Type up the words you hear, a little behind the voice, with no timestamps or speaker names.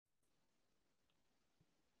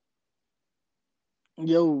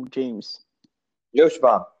Yo, James. Yo,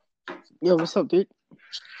 Shabam. Yo, what's up, dude?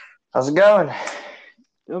 How's it going?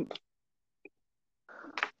 Yep.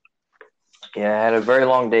 Yeah, I had a very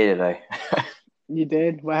long day today. You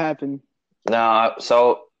did? What happened? No,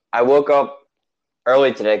 so I woke up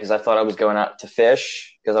early today because I thought I was going out to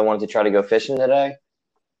fish because I wanted to try to go fishing today,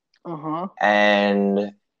 Uh-huh.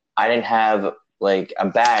 and I didn't have like a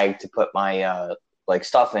bag to put my like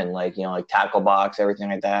stuff in, like like tackle box, everything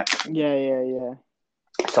like that. Yeah.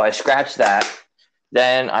 So I scratched that.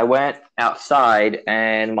 Then I went outside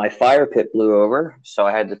and my fire pit blew over, so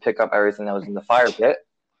I had to pick up everything that was in the fire pit.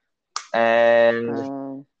 And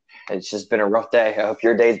Um, it's just been a rough day. I hope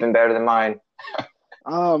your day's been better than mine.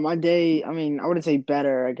 my day, I wouldn't say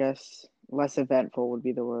better, I guess. Less eventful would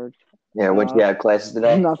be the word. Yeah, what Uh, you have classes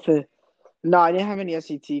today? nothing. No, I didn't have any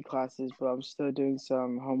SET classes, but I'm still doing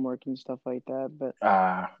some homework and stuff like that. But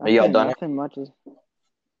Are you all done? nothing much.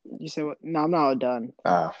 You say what? No, I'm not done.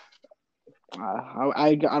 Uh,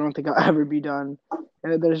 I don't think I'll ever be done.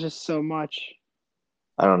 There's just so much.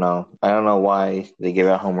 I don't know. I don't know why they give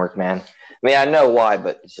out homework, man. I mean, I know why,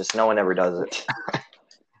 but it's just no one ever does it.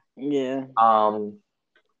 Yeah. Um,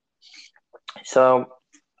 so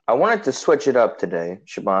I wanted to switch it up today,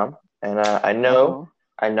 Shabam, and Uh-huh. I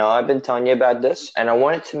know, I've been telling you about this, and I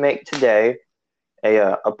wanted to make today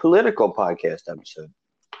a political podcast episode.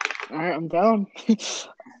 All right, I'm down.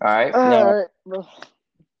 All right, All right, bro.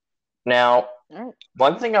 now, All right.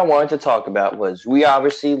 one thing I wanted to talk about was we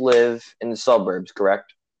obviously live in the suburbs,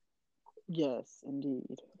 correct? Yes,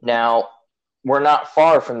 indeed. Now, we're not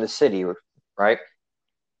far from the city, right?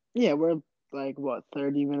 Yeah, we're like what,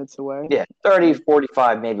 30 minutes away? Yeah, 30, Like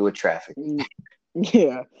 45, maybe with traffic. mm,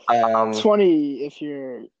 yeah, Um, 20 if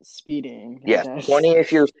you're speeding, I yeah, guess. 20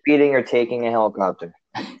 if you're speeding or taking a helicopter.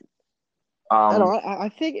 I don't Um, know. I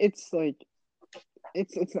think it's like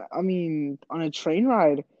it's on a train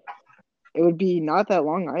ride, it would be not that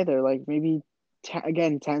long either. Like maybe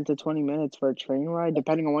again 10 to 20 minutes for a train ride,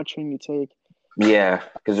 depending on what train you take. yeah,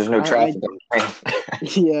 because there's no I traffic on the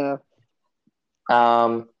train. yeah.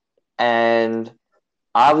 Um, and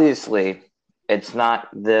obviously, it's not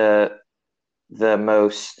the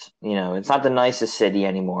most, it's not the nicest city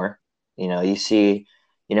anymore. You see,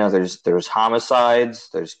 there's homicides,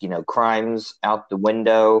 there's crimes out the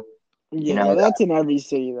window. You Yeah, know, that's in every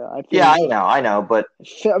city though. I yeah, think I know, but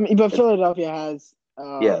But it, Philadelphia has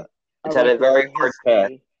yeah, a it's had a record, very a hard path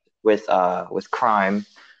history. with crime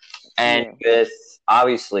and Yeah. with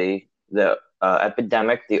obviously the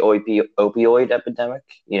epidemic, the opioid epidemic.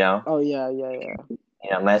 Oh yeah.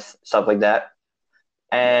 Meth stuff like that.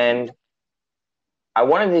 And I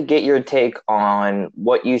wanted to get your take on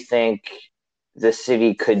what you think the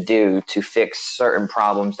city could do to fix certain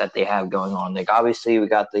problems that they have going on. Like obviously we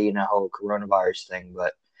got the whole coronavirus thing,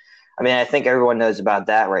 but I mean I think everyone knows about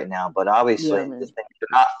that right now. But Yeah, obviously the man. thing they're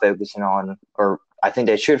not focusing on, or I think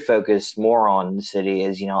they should focus more on the city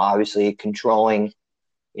is obviously controlling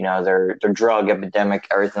their drug epidemic,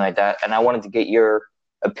 everything like that. And I wanted to get your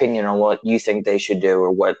opinion on what you think they should do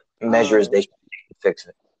or what measures Uh, they should take to fix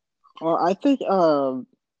it. well, I think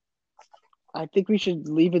we should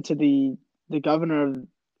leave it to the governor of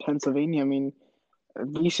Pennsylvania. I mean,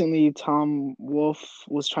 recently Tom Wolf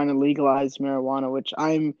was trying to legalize marijuana, which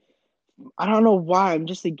I don't know why. I'm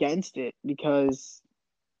just against it because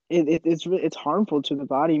it's harmful to the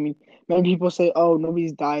body. I mean, many people say, "Oh,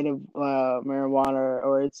 nobody's died of marijuana,"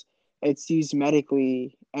 or it's used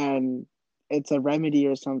medically and it's a remedy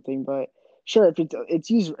or something. But sure, if it's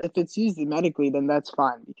used medically, then that's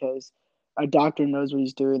fine because a doctor knows what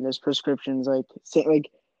he's doing. There's prescriptions like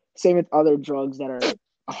same with other drugs that are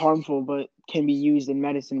harmful but can be used in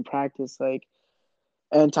medicine practice, like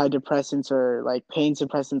antidepressants or like pain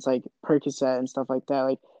suppressants like Percocet and stuff like that.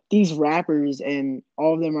 Like these rappers and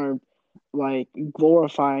all of them are like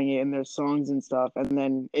glorifying it in their songs and stuff, and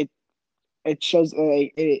then it shows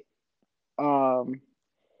like um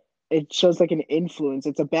it shows like an influence.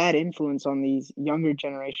 It's a bad influence on these younger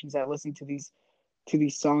generations that listen to these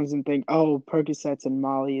songs and think, oh, Percocets and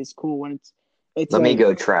Molly is cool when it's Let me like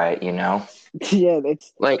go try it, yeah,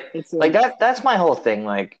 like it's like like that's my whole thing.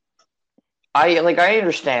 I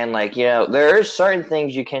understand, there are certain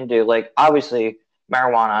things you can do, like obviously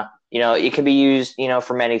marijuana, it can be used,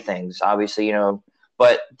 for many things, obviously,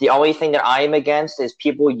 but the only thing that I am against is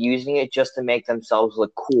people using it just to make themselves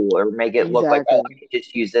look cool or make it look like, oh, I exactly. can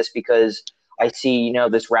just use this because I see,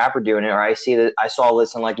 this rapper doing it, or I saw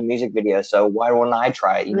this in like a music video, so why wouldn't I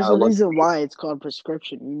try it? There's It a looks reason why it's called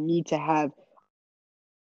prescription. You need to have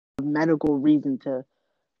a medical reason to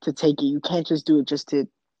take it. You can't just do it just to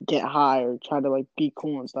get high or try to like be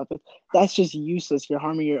cool and stuff. That's just useless. You're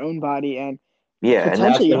harming your own body, and Yeah, and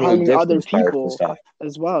that's potentially when the harming other addiction starts and people stuff.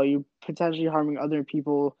 as well. You're potentially harming other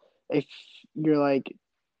people if you're like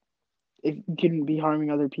if you can be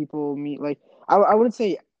harming other people. Me like I would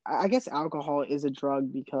say I guess alcohol is a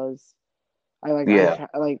drug because Yeah.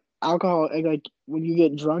 I like alcohol like when you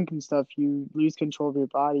get drunk and stuff you lose control of your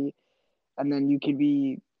body and then you could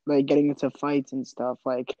be like getting into fights and stuff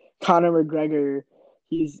like Conor McGregor.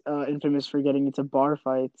 He's infamous for getting into bar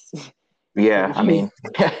fights. Yeah, I mean,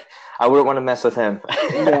 I wouldn't want to mess with him.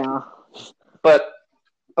 Yeah. but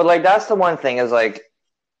like that's the one thing is like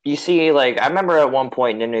you see like I remember at one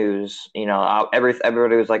point in the news,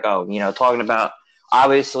 everybody was like, oh, talking about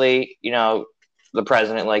obviously, the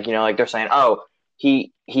president, like like they're saying, oh,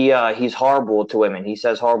 he's horrible to women. He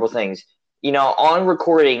says horrible things. On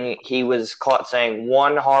recording, he was caught saying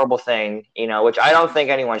one horrible thing, which I don't think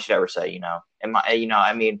anyone should ever say, and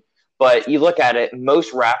I mean, but you look at it,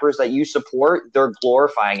 most rappers that you support, they're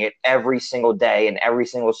glorifying it every single day in every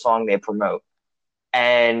single song they promote.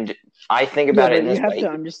 And I think Yeah, about it but in you this have way. to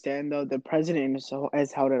understand though the president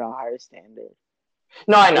has held at a higher standard.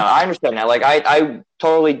 No, I know. It's I understand that. Like, I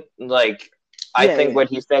totally like. I yeah, think yeah, what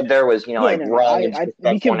he said there was, yeah. like No, wrong and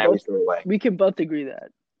disrespectful in every sort of way. we can both agree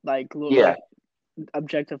that Yeah, like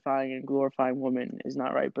objectifying and glorifying women is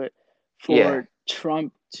not right. But yeah. for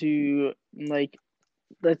Trump to like,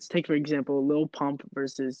 let's take for example Lil Pump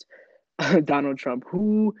versus Donald Trump.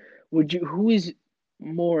 Who is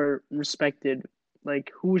more respected?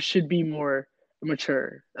 Like, who should be more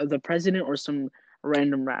mature, the president or some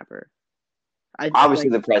random rapper? I Obviously,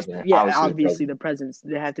 like the president. yeah, Obviously, the obviously president. the presidents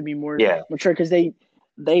they have to be more Yeah, mature because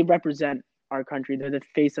they represent our country. They're the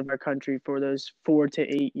face of our country for those 4 to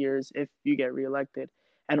 8 years if you get reelected.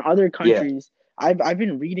 And other yeah. countries, I've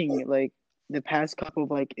been reading like the past couple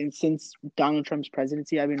of like and since Donald Trump's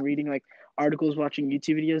presidency, I've been reading like articles, watching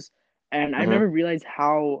YouTube videos, and I've Hmm. never realized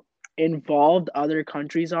how involved other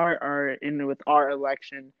countries are in with our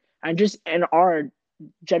election and just in our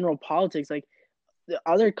general politics. Like the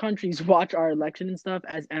other countries watch our election and stuff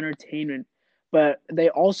as entertainment, but they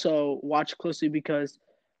also watch closely because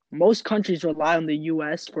most countries rely on the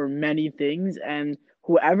US for many things, and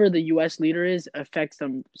whoever the US leader is affects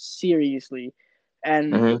them seriously.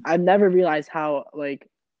 And Hmm. I've never realized how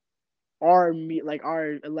our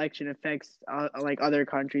election affects like other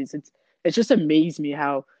countries. It's just amazed me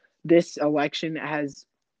how this election has,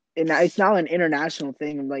 and it's not an international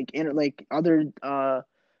thing. Like other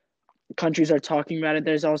countries are talking about it.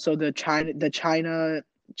 There's also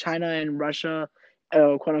China and Russia,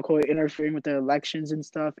 quote unquote, interfering with the elections and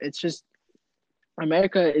stuff. It's just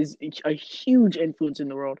America is a huge influence in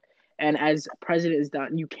the world, and as president is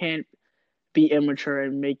done, you can't be immature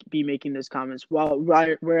and be making those comments.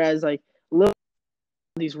 Whereas like little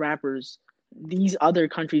these rappers, these other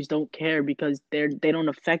countries don't care because they don't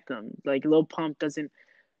affect them. Like Lil Pump doesn't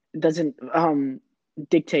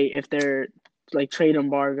dictate if their like trade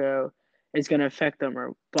embargo is going to affect them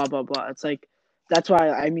or blah blah blah. It's like that's why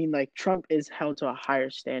I mean like Trump is held to a higher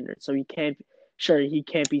standard, so he can't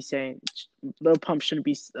be saying Lil Pump shouldn't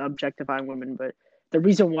be objectifying women, but the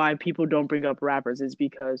reason why people don't bring up rappers is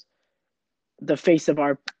because the face of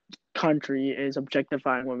our country is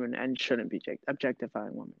objectifying women and shouldn't be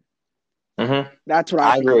objectifying women. Hmm. That's what I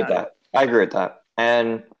I think agree with about it. that. I agree with that.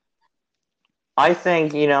 And I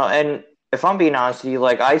think and if I'm being honest with you,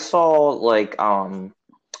 like I saw like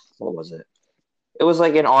what was it? It was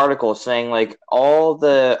like an article saying like all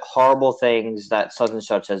the horrible things that such and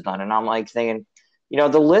such has done, and I'm like thinking,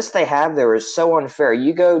 the list they have there is so unfair.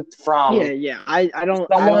 You go Yeah, from yeah. I don't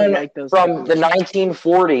someone like those type from of the lists.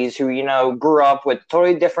 1940s who grew up with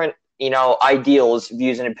totally different ideals,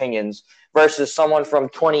 views, and opinions versus someone from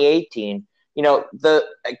 2018.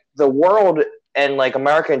 The world and like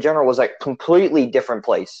America in general was like completely different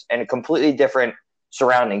place and a completely different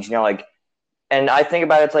surroundings. Like, and I think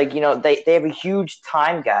about it, it's like they have a huge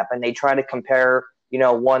time gap and they try to compare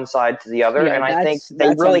one side to the other, Yeah, and I think they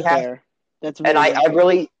that's really have, unfair. That's and very I unfair.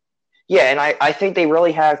 really, yeah, and I think they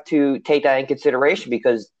really have to take that in consideration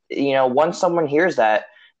because once someone hears that,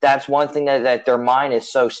 that's one thing that their mind is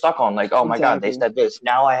so stuck on. Like, oh my God, they Exactly. said this.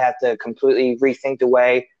 Now I have to completely rethink the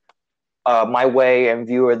way, my way and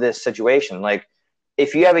view of this situation. Like,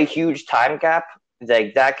 if you have a huge time gap,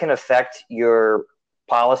 like that can affect your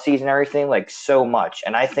policies and everything like so much.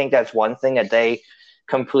 And I think that's one thing that they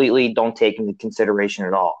completely don't take into consideration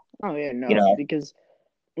at all. Oh yeah, You no, know? because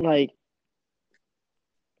like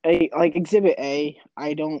Exhibit A,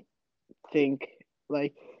 I don't think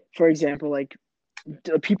like for example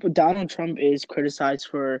people Donald Trump is criticized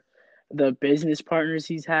for the business partners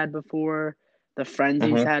he's had before, the friends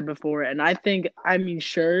he's Hmm. had before, and I mean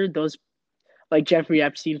sure those like Jeffrey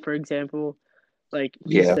Epstein for example. Like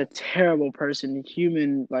he's Yeah. a terrible person,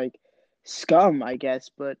 human like scum, I guess.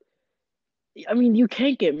 But I mean, you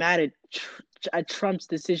can't get mad at Trump's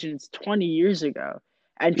decisions 20 years ago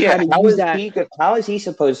and try Yeah, to use that. how is he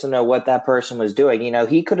supposed to know what that person was doing? You know,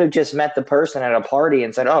 he could have just met the person at a party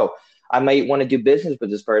and said, "Oh, I might want to do business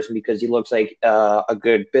with this person because he looks like a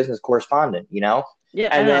good business correspondent," you know? Yeah,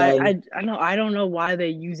 I And know. then I know. I don't know why they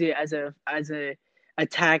use it as a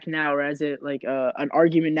attack now or as a like an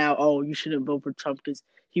argument now. Oh, you shouldn't vote for Trump because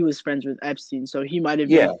he was friends with Epstein, so he might have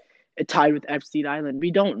been yeah, tied with Epstein Island.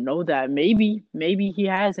 We don't know that. Maybe he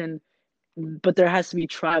has, and but there has to be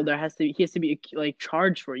trial. He has to be like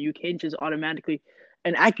charged for it. You can't just automatically.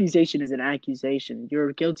 An accusation is an accusation.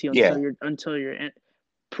 You're guilty yeah, until you're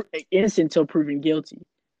innocent until proven guilty.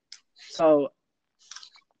 So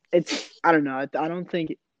it's I don't know. I don't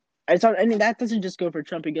think it's not. I mean, that doesn't just go for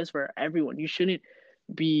Trump. It goes for everyone. You shouldn't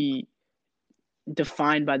be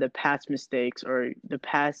defined by the past mistakes or the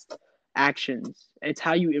past actions. It's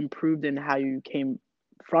how you improved and how you came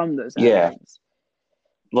from those yeah. actions.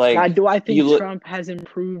 Now, Like do I you think look, Trump has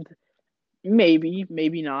improved? Maybe,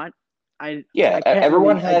 maybe not. yeah. I can't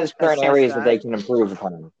Everyone really has certain assess areas that they that. can improve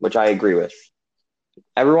upon, which I agree with.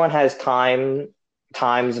 Everyone has times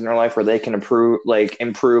in their life where they can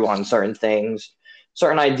improve on certain things,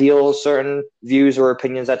 certain ideals, certain views or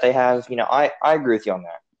opinions that they have. You know, I agree with you on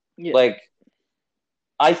that. Yeah. Like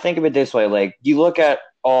I think of it this way, like you look at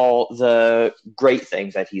all the great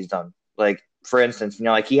things that he's done. Like for instance, you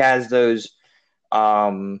know, like he has those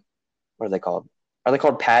what are they called? Are they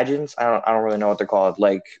called pageants? I don't really know what they're called.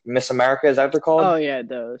 Like Miss America, is that what they're called? Oh yeah,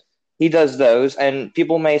 those. He does those, and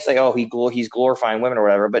people may say, "Oh, he's glorifying women or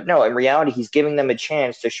whatever," but no, in reality, he's giving them a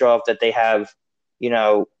chance to show off that they have, you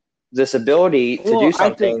know, this ability to do Well,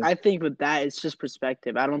 something. I think with that, it's just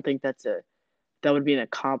perspective. I don't think that would be an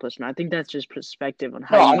accomplishment. I think that's just perspective on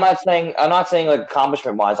how No, you. I'm not saying like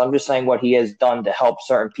accomplishment wise. I'm just saying what he has done to help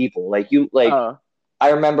certain people. Uh, I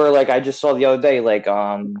remember like I just saw the other day like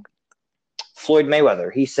Floyd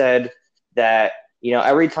Mayweather. He said that, you know,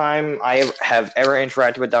 every time I have ever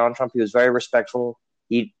interacted with Donald Trump, he was very respectful.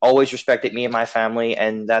 He always respected me and my family,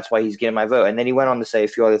 and that's why he's getting my vote. And then he went on to say a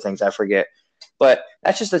few other things I forget. But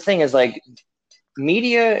that's just the thing is like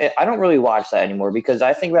media, I don't really watch that anymore because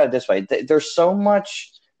I think about it this way. There's so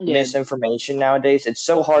much yeah, misinformation nowadays. It's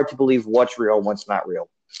so hard to believe what's real and what's not real.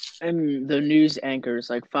 and the news anchors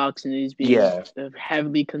like Fox News being Yeah.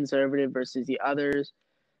 heavily conservative versus the others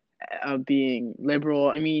being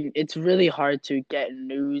liberal. I mean, it's really hard to get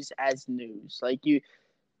news as news. Like you,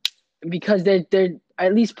 because they're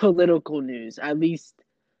at least political news. At least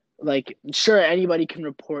like sure anybody can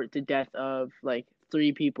report the death of like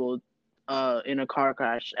three people in a car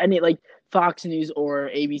crash. Any like Fox News or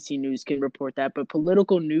ABC News can report that, but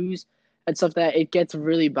political news and stuff that it gets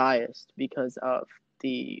really biased because of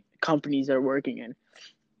the companies they're working in.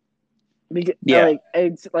 Because Yeah. like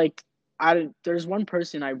it's like there's one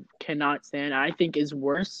person I cannot stand. I think is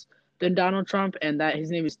worse than Donald Trump, and that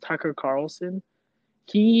his name is Tucker Carlson.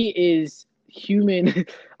 He is human.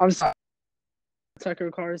 I'm sorry,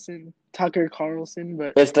 Tucker Carlson,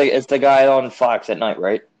 but It's the guy on Fox at night,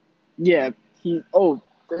 right? yeah, he. Oh,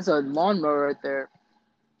 there's a lawnmower right there.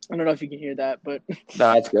 I don't know if you can hear that, but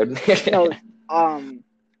No, that's good. no.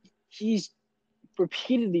 He's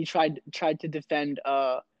repeatedly tried to defend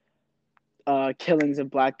killings of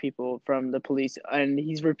black people from the police, and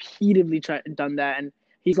he's repeatedly done that, and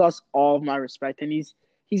he's lost all of my respect. And he's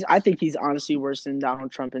I think he's honestly worse than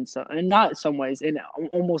Donald Trump in some, and not some ways, in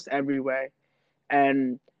almost every way.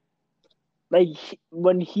 And like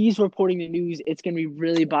when he's reporting the news, it's gonna be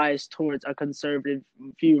really biased towards a conservative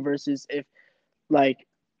view versus if like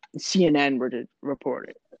CNN were to report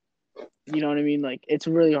it. You know what I mean? Like it's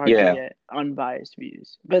really hard to Yeah. get unbiased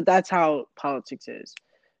views, but that's how politics is.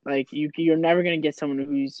 Like you're never gonna get someone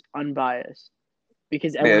who's unbiased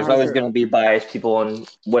because Yeah, everyone there's has always their going to be biased people in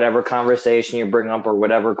whatever conversation you bring up or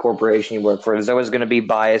whatever corporation you work for. There's always going to be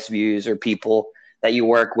biased views or people that you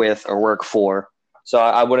work with or work for. So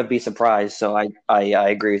I wouldn't be surprised. So I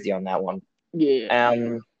agree with you on that one. yeah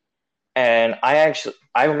Um, and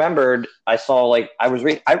I remembered I saw like I was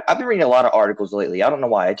reading. I've been reading a lot of articles lately. I don't know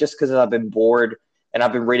why. Just because I've been bored and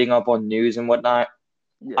I've been reading up on news and whatnot.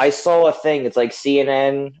 yeah I saw a thing. It's like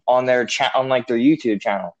CNN on their on like their YouTube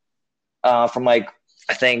channel from like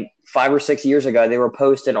I think 5 or 6 years ago. They were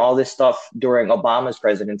posting all this stuff during Obama's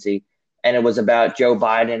presidency, and it was about Joe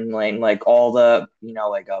Biden, like all the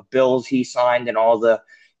bills he signed and all the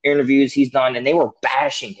interviews he's done, and they were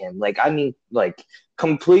bashing him. Like I mean, like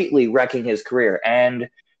completely wrecking his career. And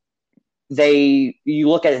you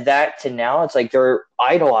look at that to now, it's like they're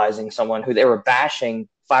idolizing someone who they were bashing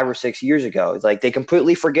 5 or 6 years ago. It's like they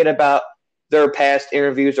completely forget about their past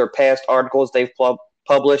interviews or past articles they've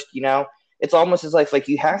published. It's almost as like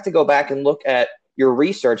you have to go back and look at your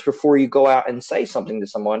research before you go out and say something to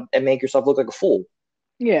someone and make yourself look like a fool.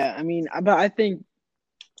 Yeah, I mean, but I think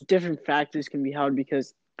different factors can be held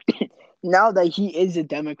because now that he is a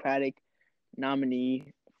Democratic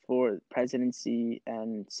nominee for presidency,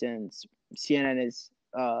 and since CNN is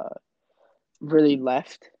really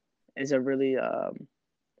left, is a really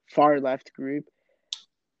far left group,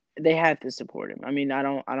 they have to support him. I mean, I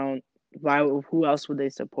don't. Why? Who else would they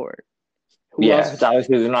support? Who else? It's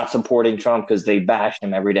obviously they're not supporting Trump because they bash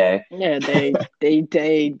him every day. Yeah,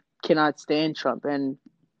 they cannot stand Trump, and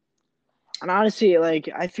honestly, like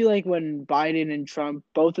I feel like when Biden and Trump,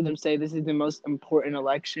 both of them say this is the most important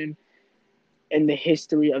election in the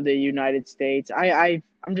history of the United States, I'm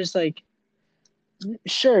just like,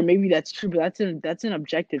 sure, maybe that's true, but that's an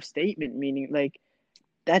objective statement, meaning like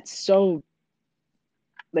that's so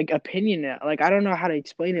like opinion. Like I don't know how to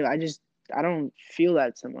explain it. I don't feel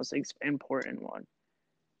that's the most important one.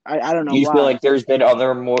 I don't know You feel why. like there's been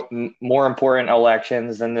other more important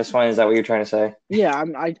elections than this one? Is that what you're trying to say? Yeah,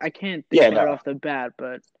 I can't think right off the bat,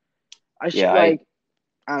 but I should I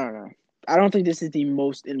don't know. I don't think this is the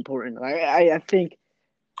most important. I think.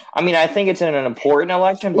 I mean, I think it's an important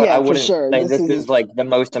election, but I wouldn't say this is like the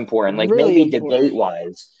most important. Like really maybe debate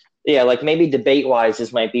wise. Yeah, like maybe debate wise,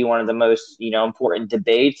 this might be one of the most, important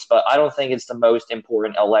debates, but I don't think it's the most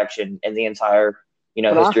important election in the entire,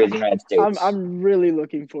 history of the United States. I'm really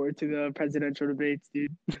looking forward to the presidential debates,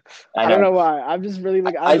 dude. I don't know why. I'm just really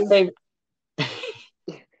like I think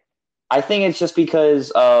it's just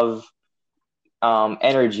because of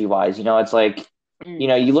energy wise. It's like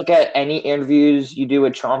you look at any interviews you do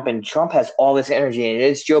with Trump, and Trump has all this energy, and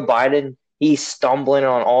it's Joe Biden. He's stumbling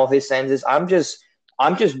on all of his sentences. I'm just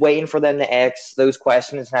waiting for them to ask those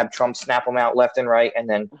questions and have Trump snap them out left and right, and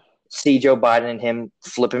then see Joe Biden and him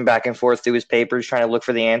flipping back and forth through his papers trying to look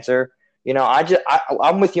for the answer.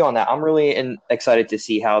 I'm with you on that. I'm really excited to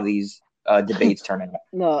see how these debates turn out.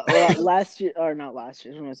 No, last year, or not last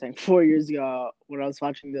year, what am I saying? 4 years ago, when I was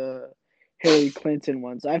watching the Hillary Clinton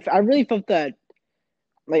ones, I really felt that,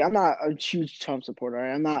 like, I'm not a huge Trump supporter.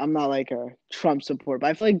 Right? I'm not like a Trump supporter, but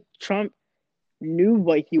I feel like Trump knew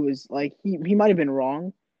what he was like. He might have been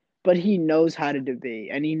wrong, but he knows how to debate,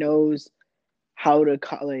 and he knows how to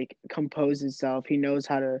compose himself. He knows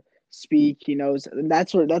how to speak. He knows, and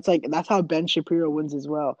that's how Ben Shapiro wins as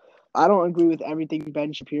well. I don't agree with everything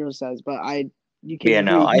Ben Shapiro says, but you can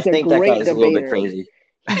agree. I think that guy's a little bit crazy.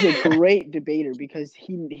 He's a great debater because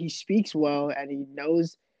he speaks well, and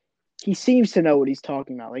he seems to know what he's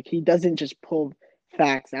talking about. Like he doesn't just pull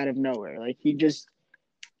facts out of nowhere. Like he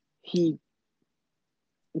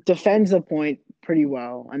defends the point pretty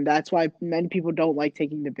well, and that's why many people don't like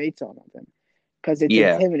taking debates on him because it's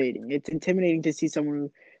intimidating. It's intimidating to see someone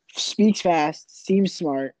who speaks fast, seems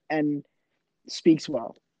smart, and speaks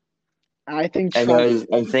well. I think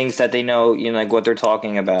and things that they know, like what they're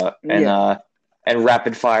talking about, and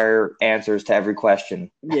rapid fire answers to every question.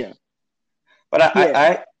 Yeah, but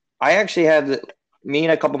I actually had me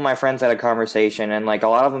and a couple of my friends had a conversation, and like a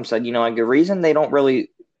lot of them said, like the reason they don't really,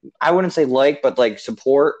 I wouldn't say but like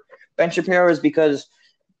support Ben Shapiro is because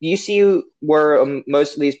you see where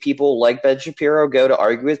most of these people like Ben Shapiro go to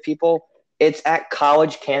argue with people. It's at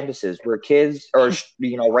college campuses where kids are,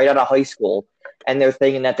 right out of high school, and they're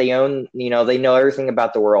thinking that they own, they know everything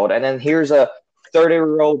about the world. And then here's a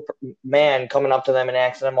 30-year-old man coming up to them and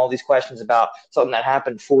asking them all these questions about something that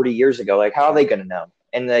happened 40 years ago. Like, how are they going to know?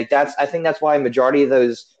 And like I think that's why a majority of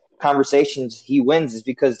those conversations he wins is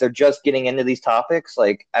because they're just getting into these topics,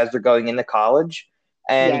 like as they're going into college,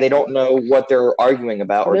 and they don't know what they're arguing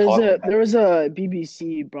about or talking about. There was a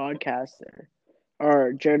BBC broadcaster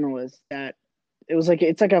or journalist that it's like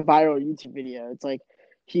a viral YouTube video. It's like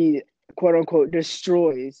he quote unquote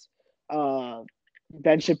destroys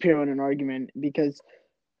Ben Shapiro in an argument because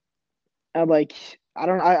I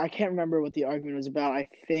can't remember what the argument was about. I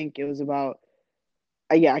think it was about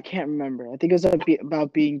I can't remember. I think it was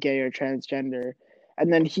about being gay or transgender,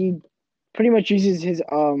 and then he pretty much uses his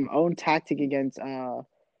own tactic against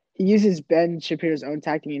he uses Ben Shapiro's own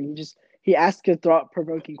tactic, and he asked a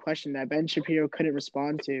thought-provoking question that Ben Shapiro couldn't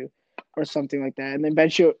respond to or something like that, and then Ben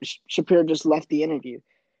Shapiro just left the interview.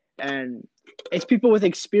 And it's people with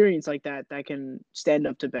experience like that can stand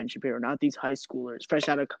up to Ben Shapiro, not these high schoolers fresh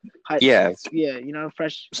out of high school.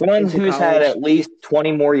 Fresh. Someone who's had at least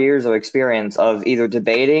 20 more years of experience of either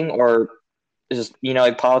debating or just,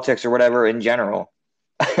 like politics or whatever in general.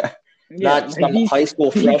 Yeah, not like some high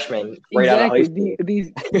school these freshman right out of high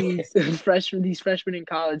exactly school. these freshmen in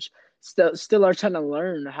college still are trying to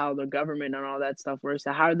learn how the government and all that stuff works.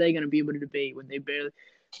 So how are they going to be able to debate when they barely?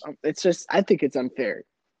 It's just I think it's unfair,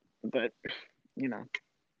 but you know.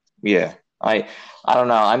 Yeah. I don't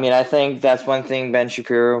know. I mean, I think that's one thing Ben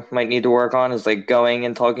Shapiro might need to work on is like going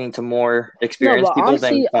and talking to more No, but experienced people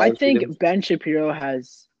than honestly, I college think students. Ben Shapiro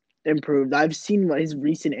has improved. I've seen his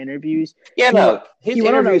recent interviews. Yeah, He no, he his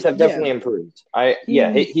went on a interviews have yeah. definitely improved.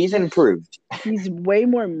 He's He's improved. he's way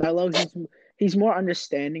more mellow. He's more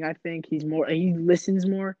understanding. I think he listens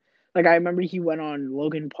more. Like I remember he went on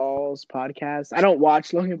Logan Paul's podcast. I don't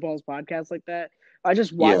watch Logan Paul's podcast like that. I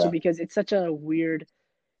just watch it Yeah. because it's such a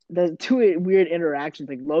the two weird interactions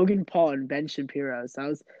like Logan Paul and Ben Shapiro.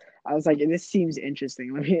 So I was like, this seems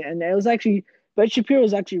interesting. And it was actually Ben Shapiro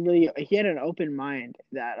was actually really he had an open mind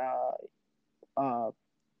that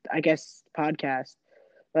I guess podcast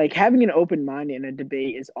like having an open mind in a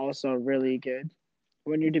debate is also really good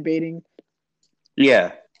when you're debating.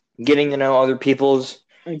 Yeah. Getting to know other people's,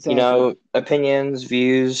 Exactly. opinions,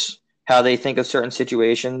 views, how they think of certain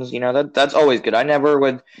situations, that's always good. I never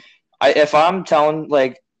would if I'm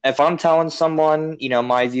telling someone,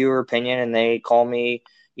 my view or opinion and they call me,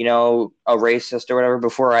 a racist or whatever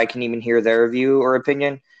before I can even hear their view or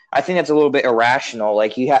opinion, I think that's a little bit irrational.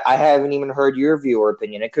 Like I haven't even heard your view or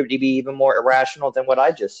opinion. It could be even more irrational than what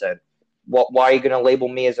I just said. Why are you going to label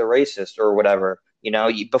me as a racist or whatever?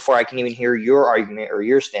 Before I can even hear your argument or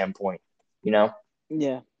your standpoint, you know?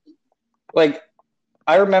 Yeah. Like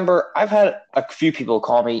I remember I've had a few people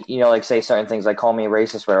call me, like say certain things, like call me a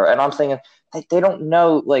racist, whatever, and I'm thinking they don't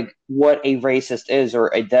know like what a racist is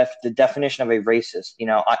or the definition of a racist.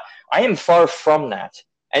 I am far from that.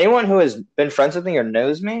 Anyone who has been friends with me or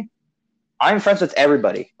knows me, I'm friends with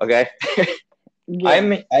everybody. Okay, Yeah. I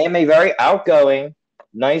am a very outgoing,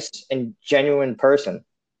 nice, and genuine person.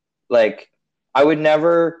 Like I would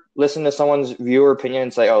never listen to someone's view or opinion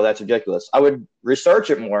and say, "Oh, that's ridiculous." I would research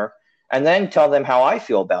it more and then tell them how I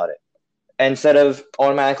feel about it instead of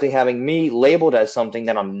automatically having me labeled as something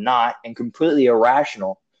that I'm not and completely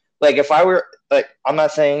irrational. Like if I were like I'm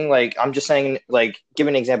not saying like I'm just saying like give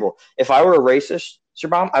an example. If I were a racist,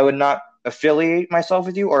 Shabam, I would not affiliate myself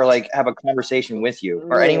with you or like have a conversation with you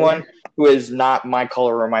or Right. anyone who is not my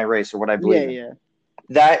color or my race or what I Yeah, believe in. yeah.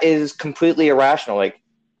 That is completely irrational. Like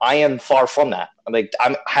I am far from that.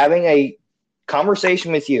 I'm having a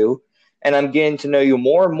conversation with you and I'm getting to know you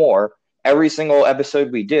more and more every single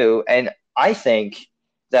episode we do. And I think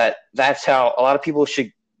that that's how a lot of people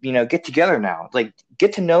should, get together now. Like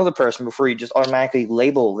get to know the person before you just automatically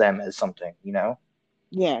label them as something,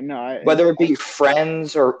 Yeah, no, whether it be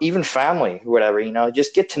friends or even family or whatever,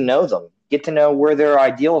 just get to know them, get to know where their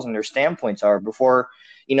ideals and their standpoints are before,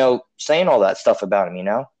 saying all that stuff about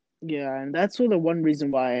them. yeah, and that's sort of one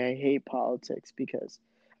reason why I hate politics because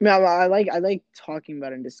I like talking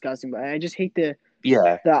about it and discussing, but I just hate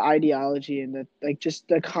Yeah. the ideology and the like just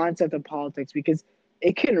the concept of politics because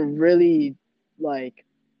it can really like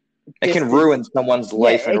It can distance ruin someone's yeah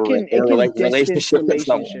life and it can distance relationship with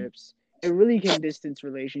someone. relationships. It really can distance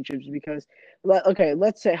relationships because okay,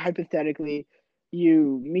 let's say hypothetically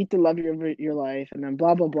you meet the love of your life and then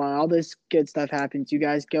blah blah blah all this good stuff happens. You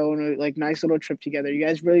guys go on a like nice little trip together. You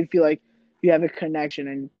guys really feel like you have a connection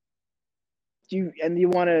and you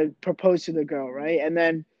want to propose to the girl, right? And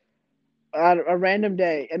then on a random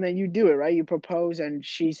day, and then you do it, right? You propose, and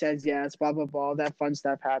she says yes, blah blah blah. All that fun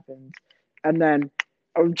stuff happens, and then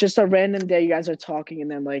just a random day, you guys are talking, and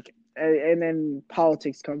then and then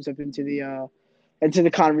politics comes up into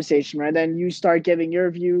the conversation, right? Then you start giving your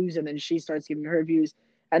views, and then she starts giving her views,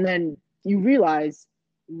 and then you realize,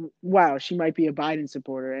 wow, she might be a Biden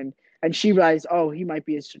supporter, and she realized, oh, he might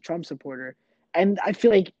be a Trump supporter, and I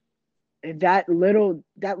feel like that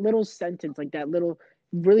little sentence, like that little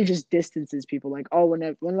really just distances people. Like, oh,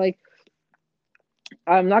 when like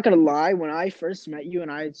I'm not gonna lie, when I first met you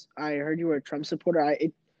and I heard you were a Trump supporter,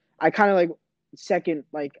 I kind of like second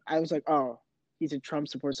like I was like, oh, he's a Trump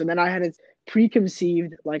supporter. So then I had a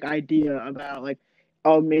preconceived like idea about like,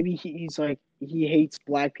 oh, maybe he's like he hates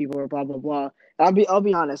black people or blah blah blah. I'll be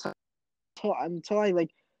honest, until I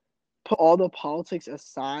like put all the politics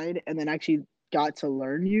aside and then actually got to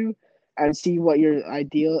learn you and see what your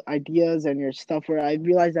ideas and your stuff were, I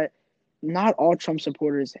realized that not all Trump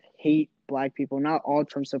supporters hate black people. Not all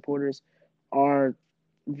Trump supporters are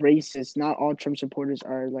racist. Not all Trump supporters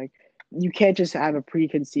are like you can't just have a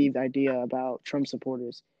preconceived idea about Trump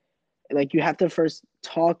supporters. Like you have to first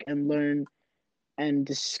talk and learn and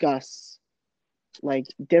discuss like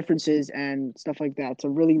differences and stuff like that to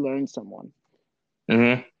really learn someone.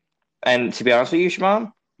 And to be honest with you,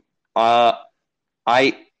 Shimon, Uh,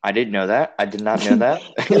 I didn't know that. I did not know that.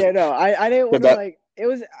 Yeah, no, I didn't want But to that, like it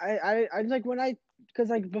was I like when I because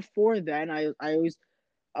like before then I always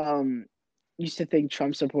um used to think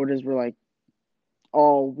Trump supporters were like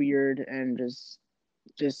all weird and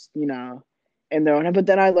just in their own. But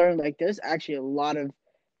then I learned like there's actually a lot of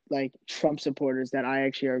like Trump supporters that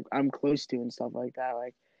I'm close to and stuff like that.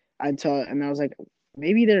 Like and I was like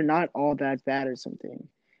maybe they're not all that bad or something.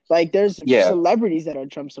 Like there's yeah. celebrities that are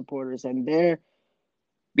Trump supporters and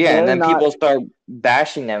Yeah, and they're then not people start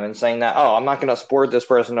bashing them and saying that, oh, I'm not going to support this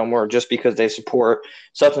person no more just because they support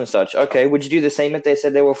such and such. Okay, would you do the same if they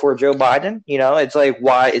said they were for Joe Biden? It's like,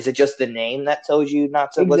 why is it just the name that tells you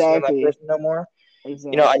not to listen to that exactly person no more?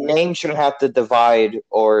 A exactly. name shouldn't have to divide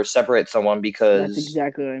or separate someone That's because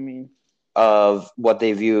exactly what I mean. of what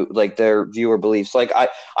they view, like their view or beliefs. Like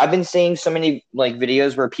I've been seeing so many like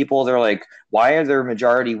videos where people they're like, why are there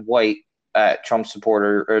majority white at Trump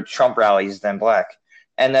supporter or Trump rallies than black?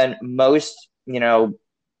 And then most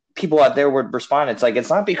people out there would respond. It's like it's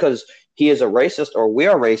not because he is a racist or we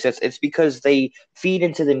are racist. It's because they feed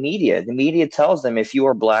into the media. The media tells them if you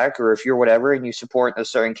are black or if you're whatever and you support a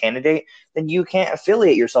certain candidate, then you can't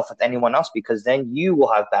affiliate yourself with anyone else because then you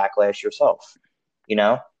will have backlash yourself. You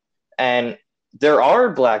know and there are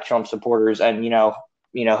black Trump supporters and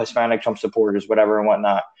Hispanic Trump supporters, whatever and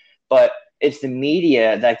whatnot. But it's the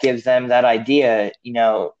media that gives them that idea,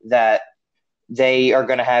 that they are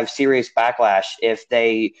going to have serious backlash if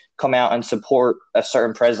they come out and support a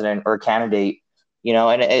certain president or candidate.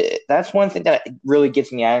 And that's one thing that really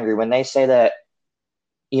gets me angry when they say that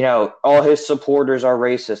all his supporters are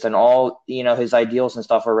racist and all his ideals and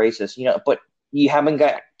stuff are racist. But you haven't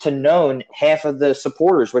got to know half of the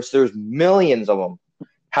supporters, which there's millions of them.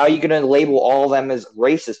 How are you going to label all of them as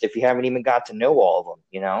racist if you haven't even got to know all of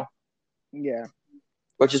them? Yeah.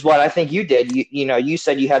 Which is what I think you did. You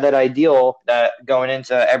said you had that ideal that going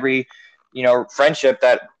into every friendship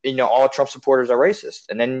that all Trump supporters are racist,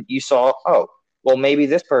 and then you saw, oh, well, maybe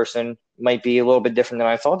this person might be a little bit different than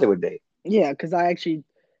I thought they would be. Yeah, because I actually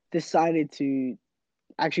decided to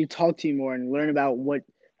actually talk to you more and learn about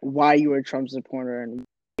why you were a Trump supporter and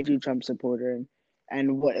made you a Trump supporter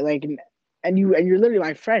and what like and you're literally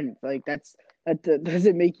my friend. Like that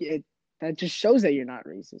doesn't make you that just shows that you're not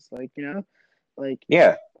racist. Like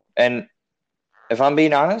Yeah, and if I'm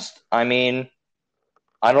being honest, I mean,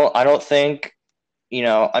 I don't think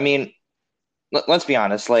I mean, let's be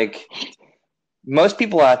honest, like most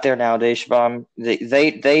people out there nowadays, Shabam,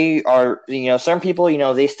 they are certain people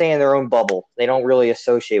they stay in their own bubble. They don't really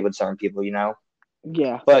associate with certain people.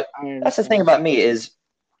 yeah, But I that's the thing understand. about me is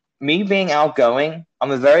me being outgoing.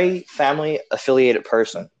 I'm a very family affiliated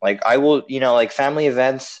person. Like I will like family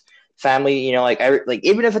events, family like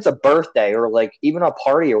even if it's a birthday or like even a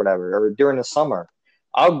party or whatever or during the summer,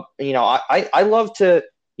 I love to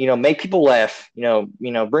make people laugh.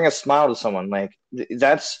 Bring a smile to someone. Like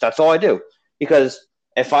that's all I do because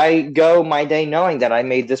if I go my day knowing that I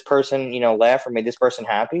made this person laugh or made this person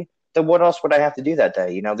happy, then what else would I have to do that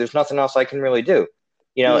day? There's nothing else I can really do.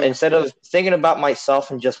 Yeah, Instead of thinking about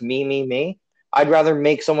myself and just me, I'd rather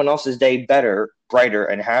make someone else's day better, brighter,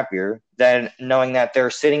 and happier than knowing that they're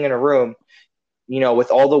sitting in a room,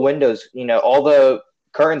 with all the windows, all the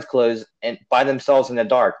curtains closed and by themselves in the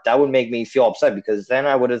dark. That would make me feel upset because then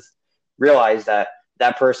I would have realized that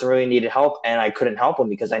that person really needed help and I couldn't help them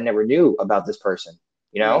because I never knew about this person,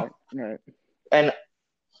 you know? right, right. And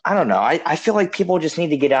I don't know. I feel like people just need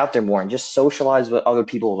to get out there more and just socialize with other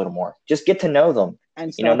people a little more. Just get to know them.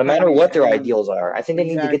 And No stop matter having what their and ideals are. I think they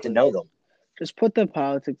need to get to exactly. know them. Just put the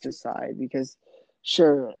politics aside because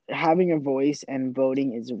sure, having a voice and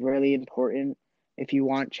voting is really important if you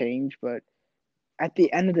want change, but at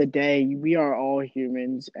the end of the day, we are all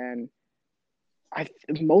humans, and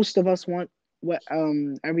most of us want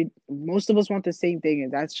most of us want the same thing,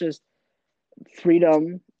 and that's just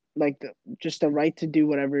freedom, like just the right to do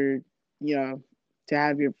whatever, you know, to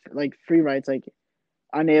have your like free rights, like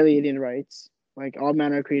unalienated rights, like all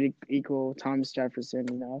men are created equal, Thomas Jefferson,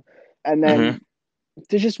 and Hmm. then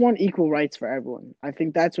they just want equal rights for everyone. I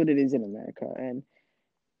think that's what it is in America,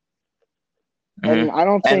 Hmm. and I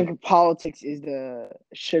don't And think politics is the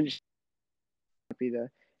be the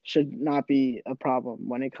should not be a problem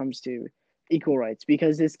when it comes to equal rights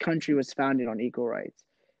because this country was founded on equal rights.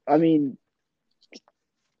 I mean,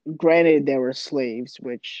 granted, there were slaves,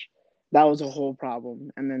 which that was a whole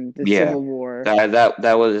problem, and then the yeah, Civil War.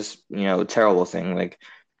 that was a terrible thing. Like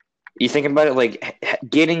you think about it, like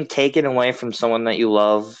getting taken away from someone that you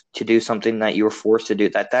love to do something that you were forced to do.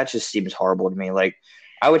 That just seems horrible to me. Like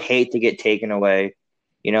I would hate to get taken away.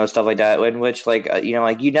 stuff like that. In which, like,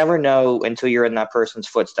 like you never know until you're in that person's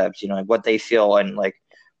footsteps, like what they feel and like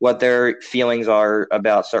what their feelings are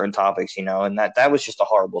about certain topics, and that was just a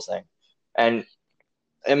horrible thing. And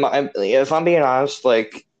if I'm being honest,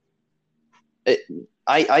 like, it,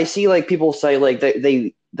 I see like people say like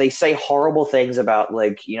they say horrible things about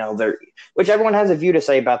like their which everyone has a view to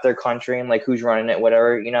say about their country and like who's running it,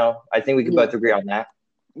 whatever. I think we could both Yeah, agree on that.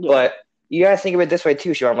 yeah. But you gotta think of it this way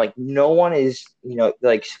too, Sean. Like no one is,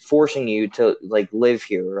 like forcing you to like live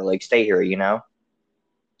here or like stay here.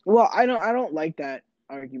 Well, I don't like that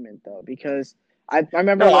argument though because I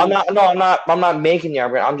remember No, I'm when not. No, I'm not making the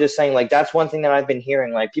argument. I'm just saying like that's one thing that I've been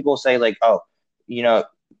hearing. Like people say like, oh, you know,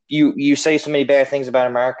 you say so many bad things about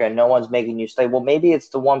America and no one's making you stay. Well, maybe it's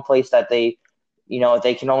the one place that they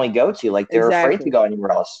can only go to. Like they're afraid to exactly go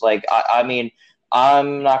anywhere else. Like I mean,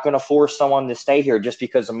 I'm not going to force someone to stay here just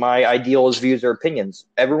because of my ideals, views, or opinions.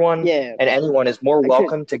 Everyone yeah and anyone is more I could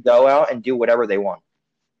welcome to go out and do whatever they want.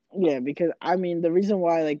 yeah because I mean the reason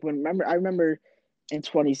why like when remember I remember in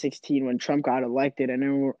 2016 when Trump got elected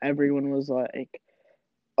and everyone was like,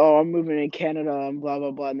 oh, I'm moving to Canada and blah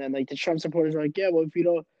blah blah, and then like the Trump supporters were like, yeah, well, if you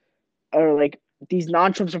don't, or like these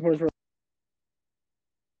non-Trump supporters were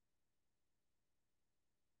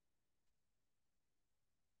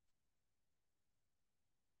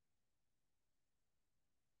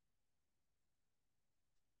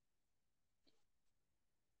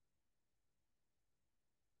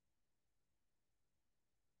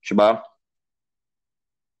Shabab,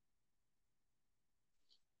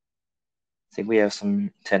 I think we have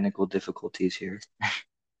some technical difficulties here.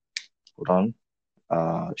 Hold on.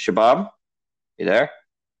 Shabab, you there?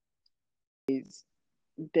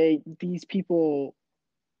 these people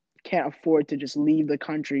can't afford to just leave the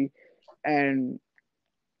country and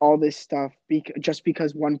all this stuff just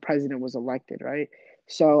because one president was elected, right?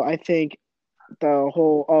 So I think the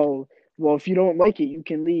whole oh well if you don't like it you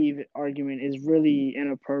can leave argument is really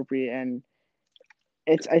inappropriate and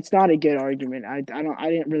it's not a good argument. I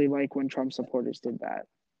didn't really like when Trump supporters did that.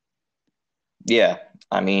 Yeah.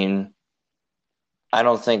 I mean, I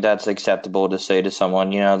don't think that's acceptable to say to someone,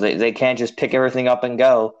 they can't just pick everything up and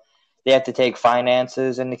go. They have to take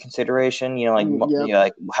finances into consideration, like, Yep.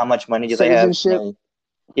 like how much money do they have? Citizenship.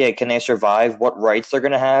 Yeah, can they survive? What rights they're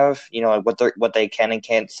going to have? Like what they can and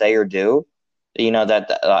can't say or do.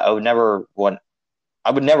 That I would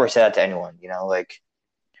never say that to anyone,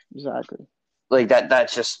 Exactly. like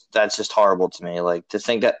that's just horrible to me. Like to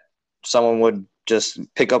think that someone would just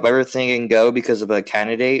pick up everything and go because of a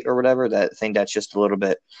candidate or whatever. That I think that's just a little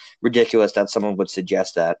bit ridiculous that someone would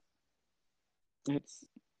suggest that. It's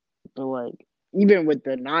the like even with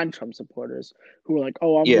the non-Trump supporters who are like,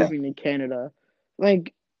 "Oh, I'm Yeah, moving to Canada."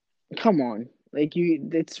 Like, come on. Like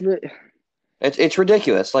it's really it's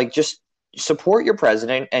ridiculous. Like just support your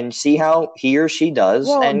president and see how he or she does,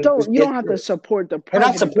 well, and just you get don't have through to it. support the Or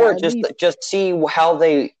not president, but support, at just least just see how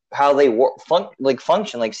they work,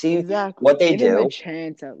 function. Like see exactly what they give him a do.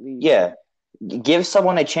 chance at least. Yeah, give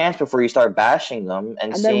someone a chance before you start bashing them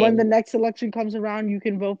and And then when the seeing next election comes around, you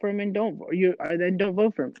can vote for him and don't you or then don't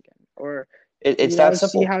vote for him again, or it's that see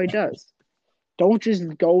simple. how he does. Don't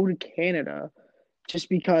just go to Canada just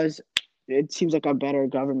because it seems like a better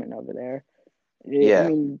government over there. I Yeah.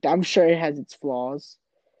 mean, I'm sure it has its flaws.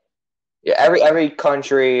 Yeah, every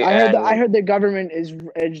country I and heard the government is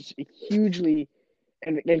hugely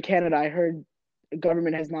in Canada. I heard the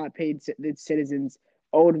government has not paid its citizens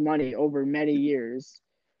owed money over many years.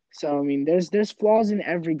 So I mean, there's flaws in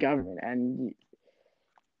every government, and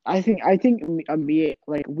I think me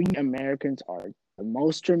like we Americans are the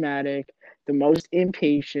most dramatic, the most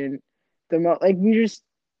impatient, the most like we just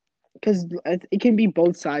because it can be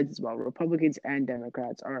both sides as well. Republicans and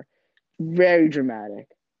Democrats are very dramatic,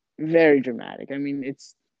 very dramatic. I mean,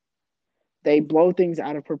 they blow things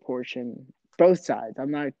out of proportion. Both sides.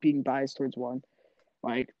 I'm not being biased towards one.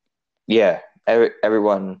 Like, yeah,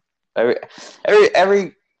 everyone, every,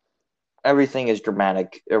 every everything is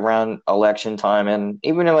dramatic around election time, and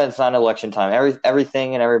even when it's not election time,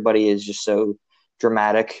 everything and everybody is just so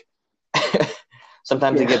dramatic.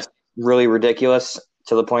 Sometimes it yeah, gets really ridiculous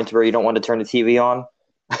to the point where you don't want to turn the TV on.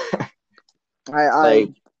 I Like,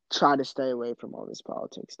 try to stay away from all this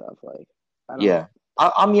politics stuff. Like, I don't. yeah.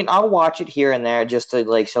 I mean, I'll watch it here and there just to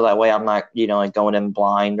like so that way I'm not, like going in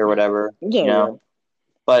blind or whatever, Yeah, yeah,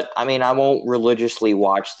 But I mean, I won't religiously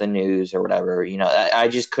watch the news or whatever. I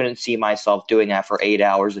just couldn't see myself doing that for 8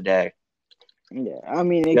 hours a day. yeah. I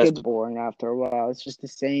mean, it gets Just boring after a while. It's just the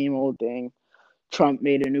same old thing. Trump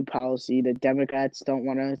made a new policy. The Democrats don't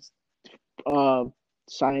want to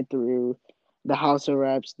sign it through. The House of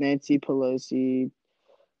Reps, Nancy Pelosi,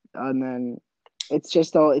 and then It's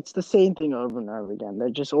the same thing over and over again. They're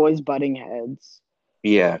just always butting heads.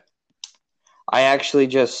 Yeah. I actually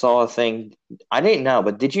just saw a thing. I didn't know,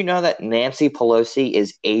 but did you know that Nancy Pelosi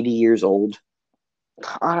is 80 years old?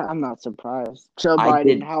 I'm not surprised. Joe I Biden,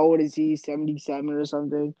 did. how old is he? 77 or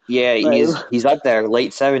something? Yeah, Like he's up there,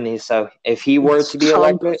 late 70s. So if he were it's to be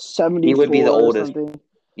Trump elected, he would be the 74 or oldest. something.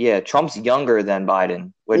 Yeah, Trump's younger than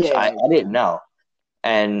Biden, which Yeah, I didn't know.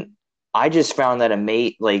 And I just found that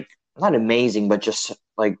like not amazing, but just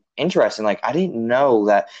like interesting. Like I didn't know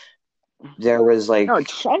that there was no, like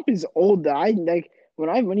Trump is old. I like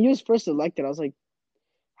when he was first elected, I was like,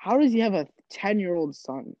 how does he have a 10-year-old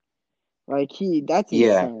son? Like that's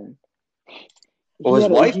yeah. insane. Well, He his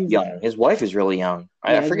had wife he's young. His wife is really young.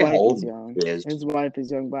 I Yeah, his forget how wife is old young. she is. His wife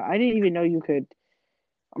is young, but I didn't even know you could.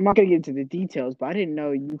 I'm not gonna get into the details, but I didn't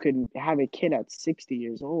know you could have a kid at 60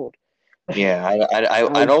 years old. Yeah, I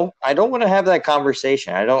I don't want to have that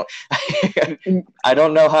conversation. I don't I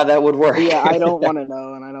don't know how that would work. Yeah, I don't want to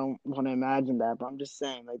know, and I don't want to imagine that. But I'm just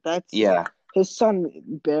saying, like that's Yeah, his son.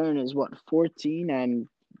 Barron is what 14, and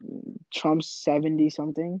Trump's 70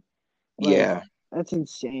 something. Like yeah. that's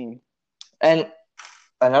insane. And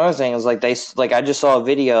another thing is like like I just saw a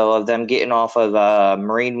video of them getting off of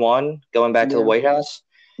Marine One going back to the Yeah, White House.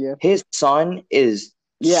 yeah, His son is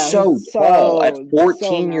yeah. so He's tall at so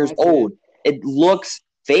 14 years massive. old. It looks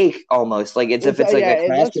fake almost, like as if it's like Yeah. a It looks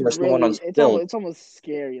classroom or someone really. on stilts. It's almost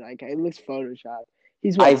scary. Like it looks photoshopped.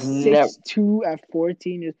 He's what I've never 6'2" at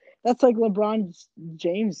 14 years. That's like LeBron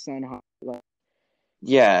James' son. Huh? Like,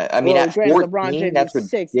 Yeah, I mean well, at granted, LeBron 14, James that's is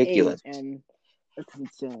 6'8", ridiculous. and that's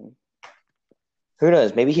insane. Who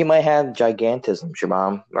knows? Maybe he might have gigantism,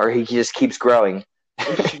 Shabam, or he just keeps growing.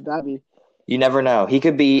 That'd be You never know. He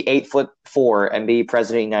could be 8'4" and be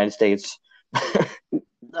president of the United States.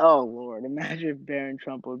 Oh Lord, imagine if Barron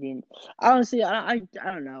Trump would be. Honestly, I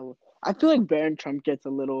don't know. I feel like Barron Trump gets a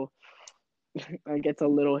little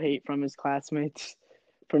hate from his classmates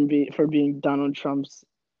for being Donald Trump's.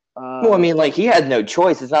 Well, I Uh, mean, like he had no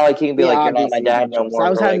choice. It's not like he can be yeah, like, "You're not my obviously no dad no choice. I more,"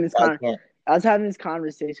 was or having like, this "I con. can't." I was having this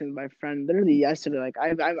conversation with my friend literally yesterday. Like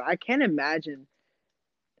I can't imagine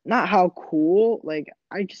not how cool. Like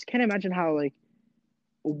I just can't imagine how like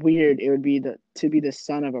weird it would be to be the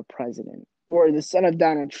son of a president or the son of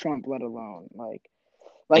Donald Trump, let alone like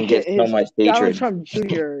And get so his much Donald hatred. Trump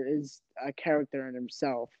Jr. is a character in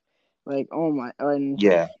himself. Like oh my, and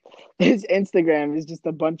Yeah, his Instagram is just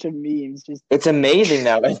a bunch of memes. Just it's amazing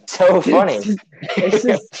though. It's so it's funny. just it's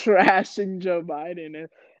just trashing Joe Biden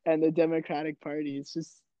and the Democratic Party. It's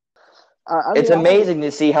just I It's mean I don't amazing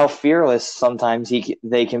to see how fearless sometimes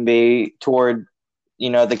they can be toward,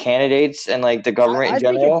 the candidates and like the government in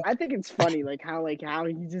general. I think it's funny like how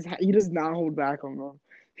he does not hold back on them.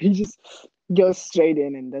 He just goes straight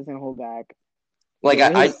in and doesn't hold back. Like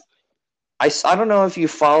Yeah, his I don't know if you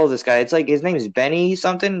follow this guy. It's like his name is Benny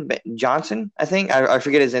something Johnson, I think. I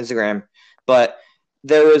forget his Instagram, but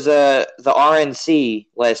there was the RNC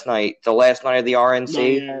last night, the last night of the no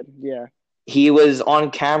RNC. yeah He was on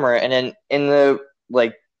camera, and then in the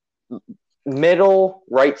like middle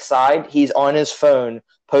right side, he's on his phone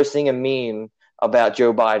posting a meme about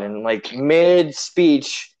Joe Biden, like mid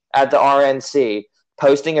speech at the RNC,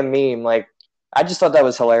 posting a meme. Like, I just thought that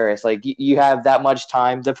was hilarious. Like, you have that much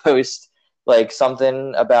time to post like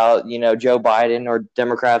something about Joe Biden or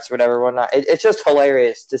Democrats, or whatever, whatnot. It's just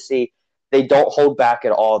hilarious to see. They don't hold back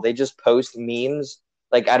at all. They just post memes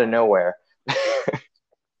like out of nowhere.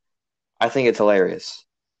 I think it's hilarious.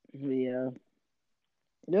 yeah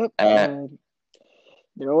yep. Uh,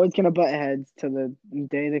 They're always gonna butt heads to the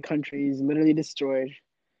day the country is literally destroyed.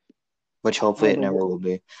 which hopefully Or it the never will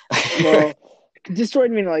be. well,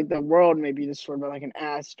 destroyed meaning like the world may be destroyed by like an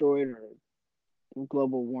asteroid or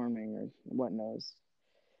global warming or what knows.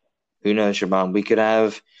 Who knows, Shabam? We could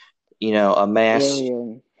have, a mass.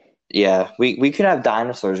 Alien. Yeah, we could have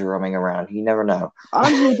dinosaurs roaming around. You never know.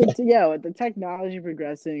 Honestly, with the technology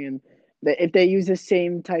progressing and if they use the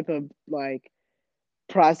same type of like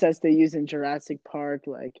process they use in Jurassic Park,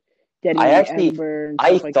 like getting I the actually, ember and I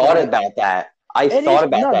stuff like thought that. about that. I It thought is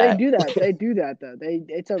about no, they that. do that. They do that though.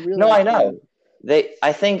 It's a real No, life I know. thing.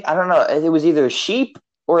 I think, I don't know. It was either a sheep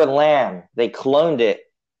or a lamb. They cloned it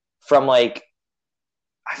from like,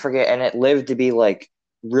 I forget, and it lived to be like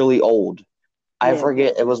really old. I Yeah,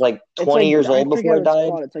 forget. It was like it's 20 like years I old forget before what it it's died.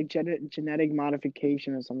 called. It's like genetic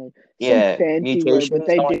modification or something, some Yeah, fancy word. mutation, But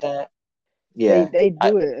something like that. Yeah. they I,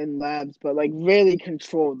 do it in labs, but like really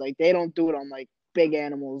controlled. Like they don't do it on like big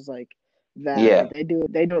animals like that. yeah. Like they do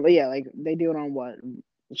it. Yeah, like they do it on what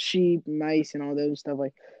sheep, mice, and all those stuff.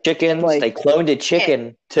 Chickens. Like They cloned a a-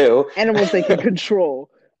 chicken too. animals they can control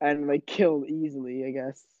and like kill easily. I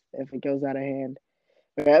guess. if it goes out of hand.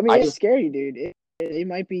 But, I mean, I it's just scary, dude. They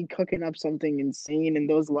might be cooking up something insane in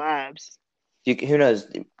those labs. who knows,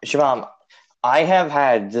 Shivam. I have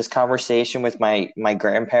had this conversation with my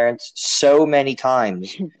grandparents so many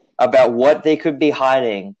times about what they could be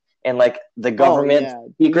hiding in like the Oh government's yeah,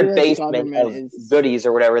 the secret U.S. basement government of is. goodies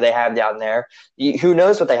or whatever they have down there. Who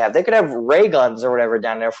knows what they have? They could have ray guns or whatever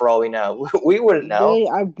down there for all we know. We wouldn't know.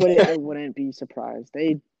 I wouldn't be surprised.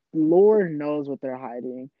 Lord knows what they're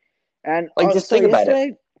hiding. And Like just so think about it.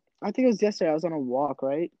 yesterday, I think it was yesterday. I was on a walk,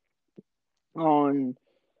 right, on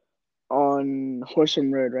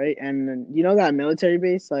Horsham Road, right, and then, you know that military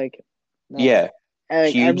base, that, Yeah,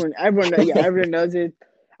 like huge. everyone knows it.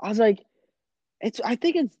 I was like, I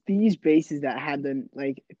think it's these bases that have the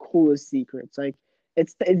like coolest secrets. Like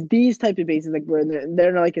it's these type of bases, like where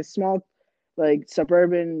they're like a small, like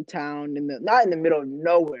suburban town in the not in the middle of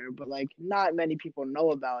nowhere, but like not many people know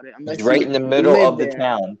about it Just unless right you in the middle live of the there.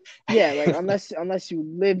 town. Yeah, like unless you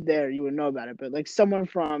live there, you would know about it. But like someone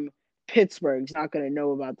from Pittsburgh's not gonna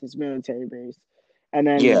know about this military base. And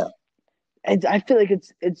Yeah, then I feel like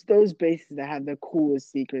it's those bases that have the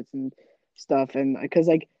coolest secrets and stuff. And because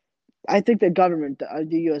like I think the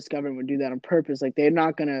U.S. government would do that on purpose. Like they're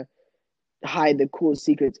not gonna hide the cool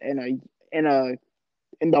secrets in a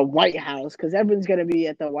in the White House because everyone's gonna be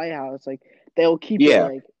at the White House. Like they'll keep it yeah.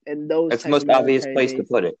 like in those It's the type of most obvious military place to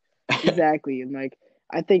put bases. it. Exactly, and like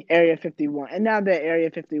I think Area 51, and now that Area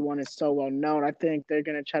 51 is so well known, I think they're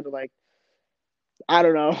gonna try to like I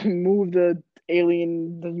don't know move the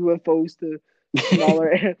UFOs to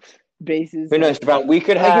smaller bases Who knows, Javon? We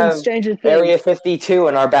could like in have Stranger Area Things. 52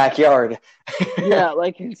 in our backyard. Yeah,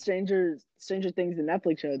 like in Stranger Things, the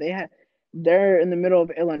Netflix show, they're in the middle of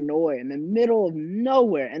Illinois, in the middle of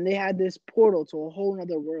nowhere, and they had this portal to a whole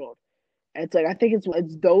other world. And it's like I think it's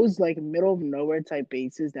those like middle of nowhere type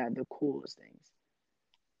bases that are the coolest things.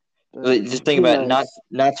 But Just think who about it. knows?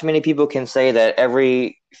 Not too many people can say that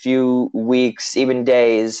every few weeks, even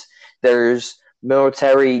days, there's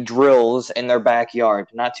military drills in their backyard.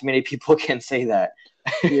 Not too many people can say that.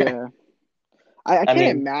 Yeah, I I can't mean,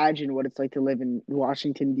 imagine what it's like to live in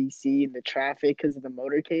Washington D.C. in the traffic because of the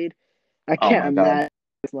motorcade. I oh can't my God. imagine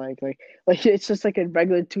it's like it's just like a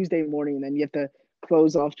regular Tuesday morning, and then you have to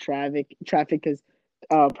close off traffic because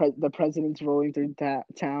the president's rolling through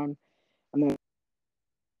town, and then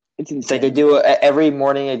it's It's like they insane. do every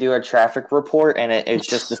morning. They do a traffic report, and it's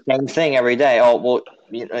just the same thing every day. Oh well,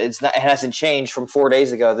 it's not. It hasn't changed from 4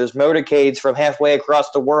 days ago. There's motorcades from halfway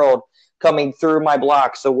across the world coming through my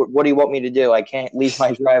block. So what do you want me to do? I can't leave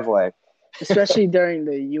my driveway. Especially during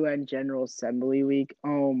the UN General Assembly week.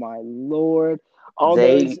 Oh my lord! All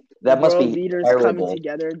They those that must world be leaders coming terrible.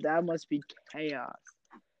 together. That must be chaos.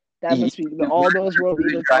 That You, must be you all those world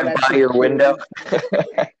leaders, all drive that by your window.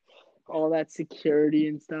 security, all that security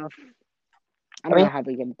and stuff. I I don't know mean, how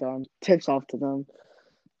they get it done. Tips off to them.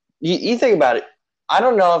 you think about it. I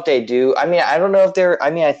don't know if they do. I mean, I don't know if there.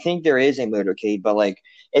 I mean, I think there is a motorcade, but like,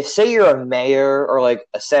 if say you're a mayor or like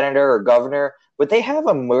a senator or governor, would they have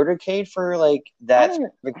a motorcade for like I that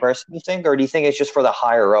don't. specific person? You think, or do you think it's just for the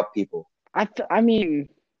higher up people? I mean,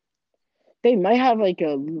 they might have like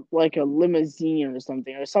a limousine or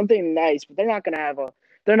something nice, but they're not gonna have a.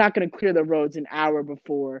 They're not gonna clear the roads an hour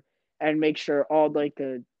before and make sure all like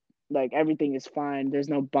everything is fine. There's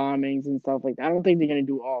no bombings and stuff like that. I don't think they're gonna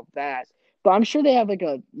do all of that. But I'm sure they have like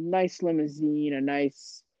a nice limousine, a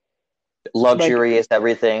nice like Luxury is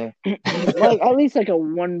everything. like at least like a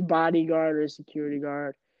one bodyguard or security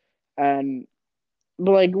guard. And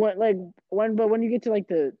but when you get to like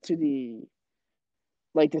the to the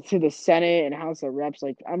to the Senate and House of Reps,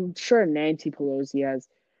 like I'm sure Nancy Pelosi has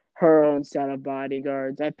her own set of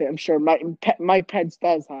bodyguards. I'm sure Mike Pence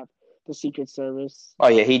does have the Secret Service. Oh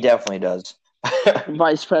yeah, he definitely does.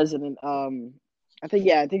 Vice President. I think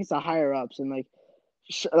it's the higher ups and like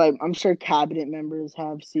I'm sure cabinet members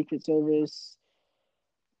have Secret Service.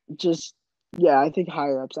 Just yeah, I think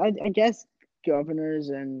higher ups. I guess governors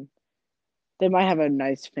and they might have a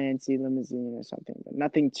nice fancy limousine or something, but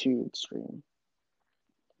nothing too extreme.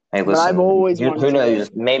 Hey, But I've listen, always wanted who to.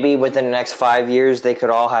 knows? Maybe within the next 5 years, they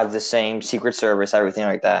could all have the same Secret Service, everything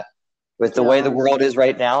like that. With the Yeah, way the world honestly. is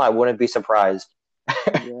right now, I wouldn't be surprised.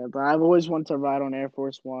 Yeah, but I've always wanted to ride on Air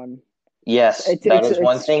Force One. Yes, that is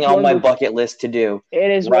one It's thing on one of my the bucket list to do.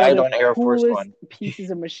 it is one of Ride the on Air Force coolest One.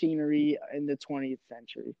 pieces of machinery in the 20th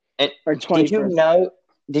century And or did you 21st. know?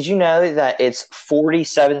 Did you know that it's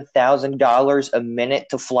 $47,000 a minute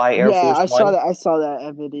to fly Air Yeah, Force One? I saw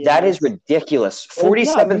that video. That is ridiculous. Yeah,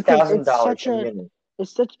 Forty-seven because thousand dollars a minute.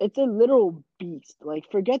 it's a little beast. Like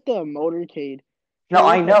forget the motorcade, No,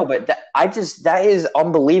 I forget the know, but that is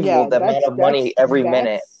unbelievable. yeah, The amount of money every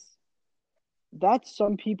minute. that's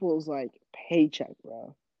some people's like paycheck,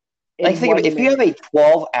 bro. Like, In think of it. one If you have minute. a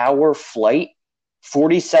 12-hour flight,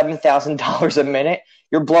 $47,000 a minute,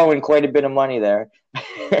 you're blowing quite a bit of money there.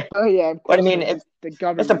 Oh yeah, of But I course, mean, because the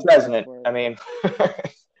it's the government pays president. for I it. mean,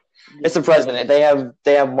 it's the Yeah, president. They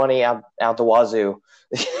have money out the wazoo.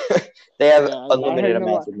 They have yeah. I unlimited heard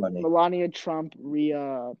amounts of money. Melania Trump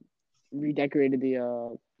redecorated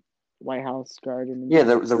the White House garden and Yeah,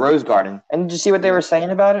 stuff. the Rose Garden. And did you see what they were Yeah, saying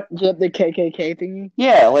about it? yep. The KKK thingy.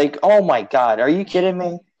 Yeah, like, oh my God, are you kidding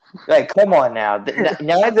me? Like, come on now.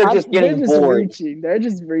 Now they're just They're getting just bored. reaching. They're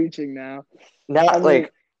just reaching now. I Not mean,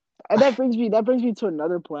 like, and that brings me to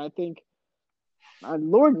another point. I think,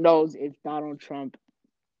 Lord knows if Donald Trump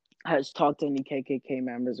has talked to any KKK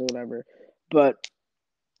members or whatever, but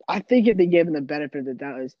I think if they gave him the benefit of the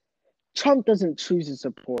doubt, is Trump doesn't choose his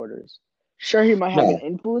supporters. Sure, he might have an no,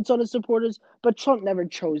 influence on his supporters, but Trump never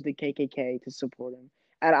chose the KKK to support him,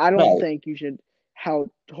 and I don't no, think you should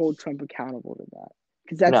hold Trump accountable to that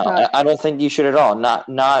because that's no. not. I don't think you should at all. Not.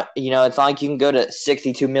 It's not like you can go to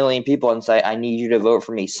 62 million people and say, "I need you to vote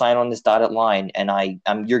for me. Sign on this dotted line,"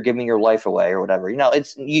 and you're giving your life away or whatever.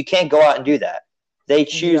 It's you can't go out and do that. They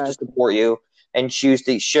choose to Exactly. support you and choose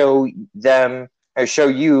to show them or show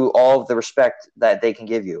you all of the respect that they can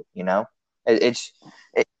give you. It, it's.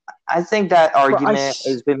 It, I think that But argument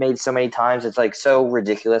has been made so many times. It's like so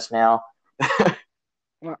ridiculous now.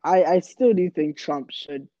 I still do think Trump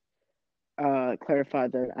should clarify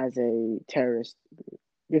them as a terrorist group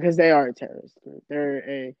because they are a terrorist group. They're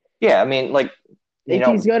a Yeah, I mean, like, if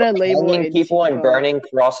he's gonna label hanging people and Antifa, burning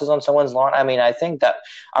crosses on someone's lawn. I mean, I think that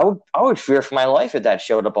I would fear for my life if that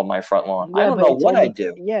showed up on my front lawn. I yeah, don't but know it's what only I'd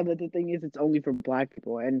do. yeah, but the thing is, it's only for black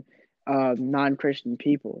people and non-Christian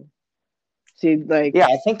people. See, like Yeah,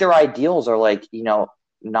 I think their ideals are like,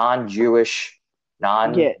 non-Jewish,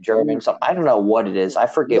 yeah, non-German, something. I don't know what it is. I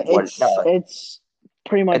forget what. it's No, it's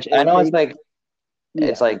pretty much I it. know They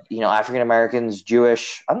it's yeah, like, African Americans,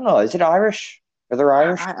 Jewish. I don't know. Is it Irish? Are they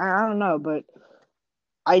Irish? I don't know, but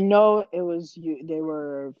I know it was they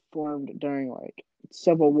were formed during like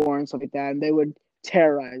Civil War and stuff like that, and they would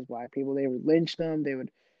terrorize black people. They would lynch them. They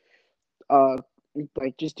would uh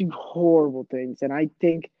like just do horrible things. And I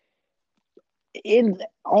think in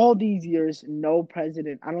all these years, no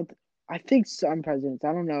president. I think some presidents.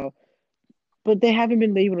 I don't know, but they haven't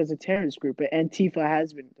been labeled as a terrorist group. But Antifa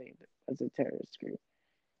has been labeled as a terrorist group.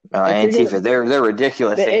 If you're gonna Antifa. They're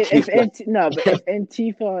ridiculous. Antifa. if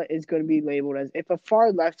Antifa is going to be labeled as if a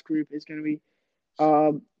far left group is going to be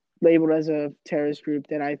um, labeled as a terrorist group,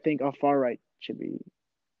 then I think a far right should be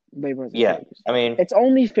labeled as a Yeah, terrorist. I mean, It's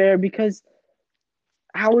only fair because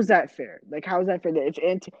how is that fair? Like, how is that fair? That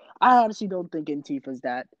if I honestly don't think Antifa's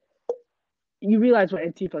that. You realize what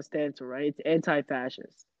Antifa stands for, right? It's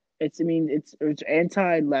anti-fascist. It's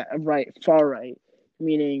anti-right, far right,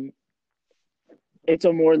 meaning it's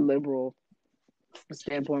a more liberal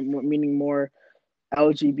standpoint, meaning more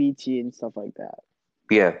LGBT and stuff like that.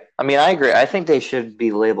 yeah. I mean, I agree. I think they should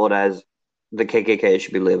be labeled as the KKK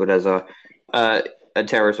should be labeled as uh, a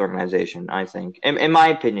terrorist organization. I think, in my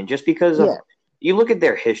opinion, just because of Yeah. you look at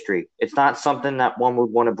their history, it's not something that one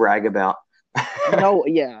would want to brag about. No.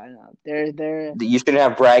 Yeah. I know. They're You shouldn't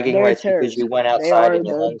have bragging they're a rights because terrorist you group. went They outside are. and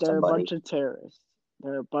you hung They're a bunch somebody. of terrorists.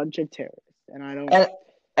 They're a bunch of terrorists, and I don't.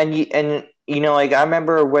 And like I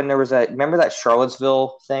remember when there was that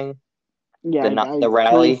Charlottesville thing, Yeah, I the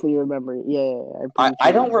rally. briefly remember. Yeah, I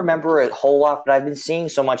I briefly don't remember it. remember it a whole lot, but I've been seeing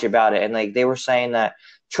so much about it, and like they were saying that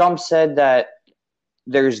Trump said that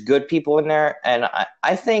there's good people in there, and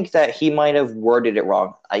I think that he might have worded it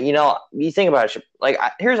wrong. You think about it. Like,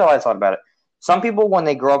 here's how I thought about it. Some people, when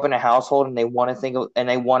they grow up in a household and they want to and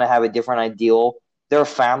they want to have a different ideal, their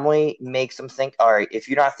family makes them think, all right, if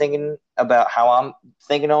you're not thinking about how I'm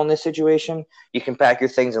thinking on this situation, you can pack your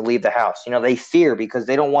things and leave the house. They fear because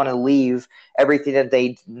they don't want to leave everything that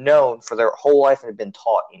they've known for their whole life and have been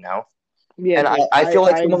taught. Yeah, And but I feel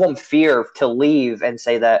like some I of them fear to leave and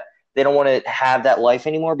say that they don't want to have that life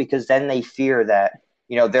anymore because then they fear that,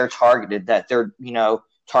 they're targeted, that they're,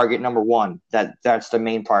 target number one, that's the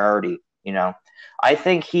main priority. I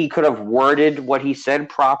think he could have worded what he said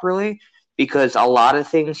properly because a lot of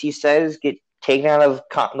things he says get taken out of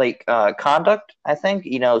conduct, I think,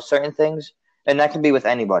 certain things, and that can be with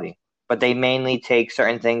anybody, but they mainly take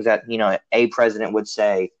certain things that, a president would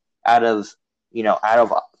say out of, out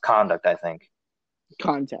of conduct, I think.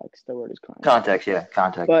 context. The word is context. Context, yeah,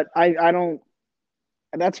 context. But I don't.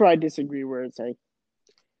 That's where I disagree. Where it's like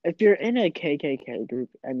if you're in a KKK group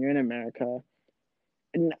and you're in America,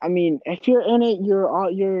 and I mean if you're in it,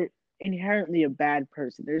 you're inherently a bad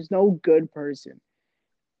person. There's no good person.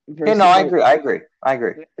 Yeah, no, versus I like agree. I agree. I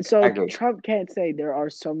agree. I so agree. Trump can't say there are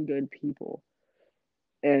some good people.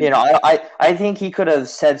 You And know, I think he could have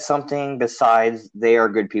said something besides they are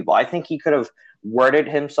good people. I think he could have worded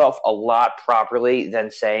himself a lot properly than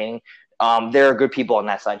saying there are good people on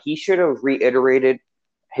that side. He should have reiterated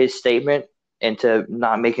his statement and to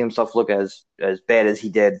not make himself look as bad as he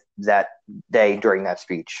did that day during that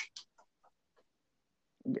speech.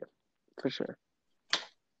 yeah, for sure.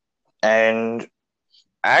 And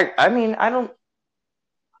I mean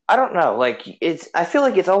I don't know. Like I feel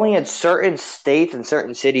like it's only in certain states and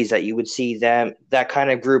certain cities that you would see them that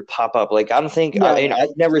kind of group pop up. Like I don't think I Yeah, mean yeah.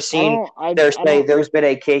 I've never I seen don't I there's I say don't there's been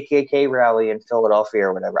a KKK rally in Philadelphia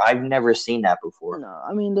or whatever. I've never seen that before. no.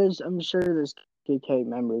 I mean I'm sure there's KK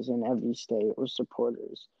members in every state or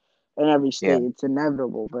supporters in every Yeah, state. It's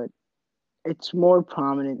inevitable, but it's more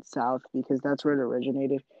prominent south because that's where it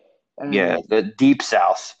originated. yeah, And the deep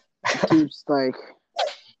South, keeps like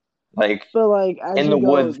like but like as in you the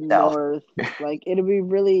go woods South. north, like it'd be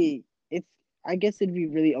really it's I guess it'd be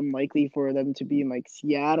really unlikely for them to be in like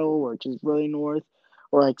Seattle, which is really north,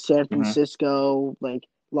 or like San Hmm. Francisco, like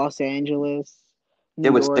Los Angeles, It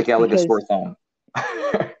New would York, stick out like a because sore thumb.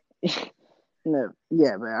 no,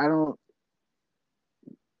 yeah, but I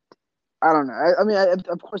don't know. I mean,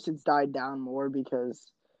 of course, it's died down more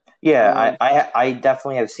because Yeah, of I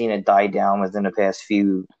definitely have seen it die down within the past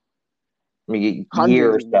few year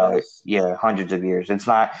hundreds or of so. years. Yeah, hundreds of years. It's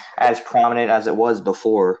not as prominent as it was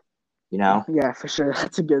before, you know? Yeah, for sure,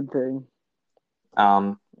 that's a good thing.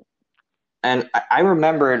 Um, and I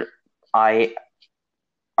remembered I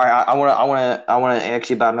I want to ask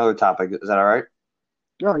you about another topic. Is that all right?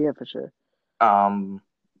 Oh yeah, for sure. Um,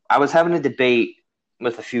 I was having a debate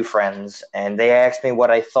with a few friends, and they asked me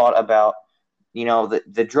what I thought about,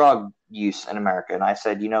 the drug use in America, and I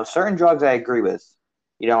said, certain drugs I agree with.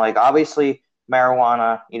 Like obviously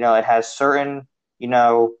marijuana, it has certain, you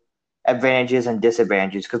know, advantages and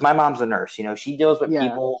disadvantages. Because my mom's a nurse, she deals with Yeah,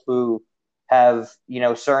 people who have,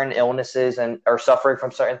 certain illnesses and are suffering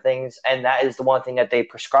from certain things, and that is the one thing that they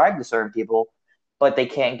prescribe to certain people, but they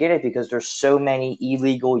can't get it because there's so many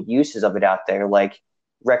illegal uses of it out there, like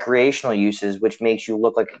recreational uses, which makes you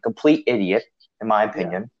look like a complete idiot, in my yeah,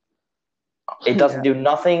 opinion. It doesn't yeah. do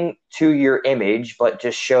nothing to your image, but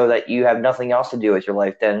just show that you have nothing else to do with your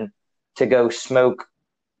life than to go smoke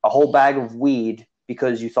a whole bag of weed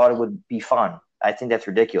because you thought it would be fun. I think that's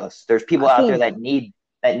ridiculous. There's people I out there think that need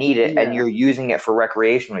it, and yeah, you're using it for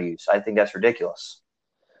recreational use. I think that's ridiculous.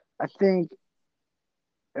 I think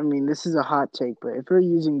I mean, this is a hot take, but if you're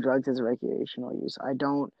using drugs as a recreational use, I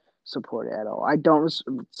don't support it at all. I don't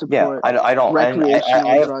Yeah, support I don't, and I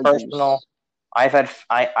recreational have drug personal. use. I've had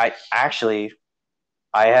I actually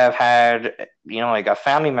I have had like a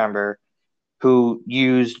family member who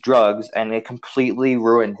used drugs and it completely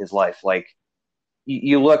ruined his life. Like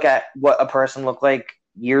you look at what a person looked like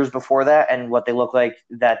years before that and what they look like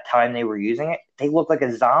that time they were using it, they look like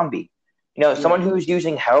a zombie. Someone Yeah, who's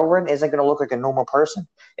using heroin isn't going to look like a normal person.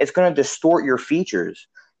 It's going to distort your features.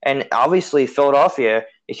 And obviously, Philadelphia,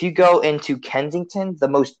 if you go into Kensington, the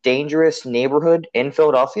most dangerous neighborhood in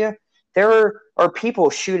Philadelphia, there are people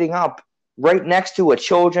shooting up right next to a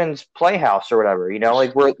children's playhouse or whatever,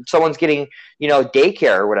 like where someone's getting,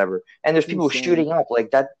 daycare or whatever, and there's it's people insane. shooting up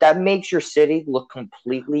like that makes your city look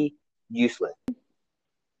completely useless.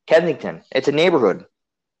 Kensington, it's a neighborhood.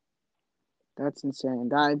 That's insane.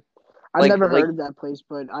 I've Like never like heard of that place,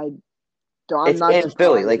 but I'm it's not in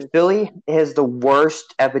Philly. surprised. Like It's Philly has the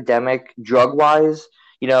worst epidemic drug wise,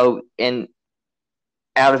 in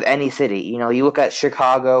out of any city. You look at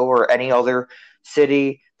Chicago or any other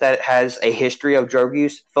city that has a history of drug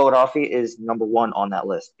use, Philadelphia is number one on that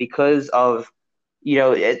list because of,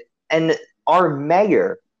 it. And our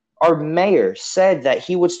mayor said that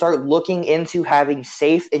he would start looking into having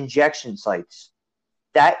safe injection sites.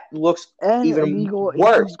 That looks and even illegal.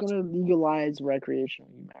 worse. He's gonna legalize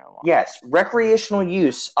recreational marijuana. Yes, recreational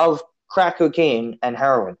use of crack cocaine and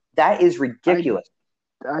heroin. That is I ridiculous.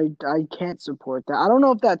 I can't support that. I don't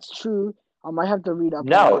know if that's true. I might have to read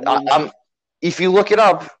up on it, No, but maybe. if you look it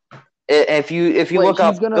up, if you Wait, look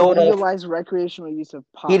he's up gonna Philadelphia, legalize recreational use of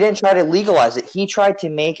he pot. didn't try to legalize it. He tried to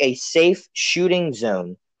make a safe shooting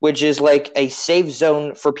zone, which is like a safe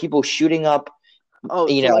zone for people shooting up. Oh,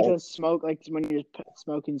 You so like know, a smoke, like when you're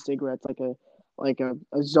smoking cigarettes, like a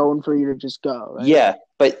zone for you to just go, right? yeah.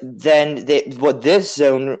 But then what this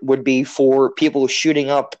zone would be for people shooting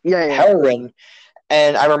up Yeah, yeah, heroin.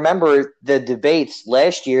 And I remember the debates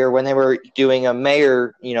last year when they were doing a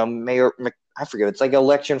mayor, I forget. It's like an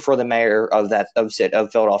election for the mayor of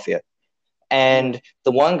Philadelphia. yeah. And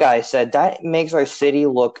the one guy said that makes our city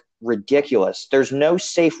look ridiculous. There's no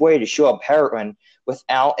safe way to show up heroin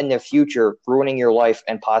without in the future ruining your life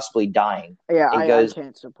and possibly dying. Yeah, He I goes,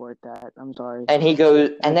 can't support that. I'm sorry. and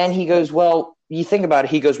then he goes, well, you think about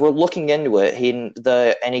it. He goes, we're looking into it.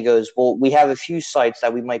 And he goes, well, we have a few sites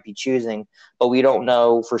that we might be choosing, but we don't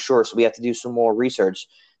know for sure, so we have to do some more research.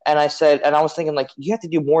 And I said, and I was thinking, like, you have to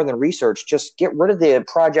do more than research. Just get rid of the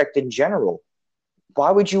project in general.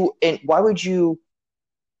 Why would you?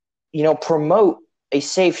 Promote a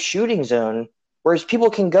safe shooting zone, whereas people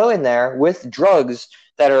can go in there with drugs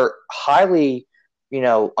that are highly,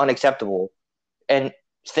 unacceptable, and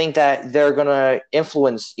think that they're going to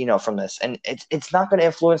influence, from this. And it's not going to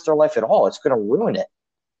influence their life at all. It's going to ruin it.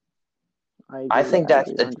 I think that's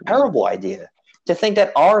a 100%. terrible idea. To think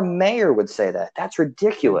that our mayor would say that, that's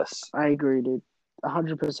ridiculous. I agree, dude.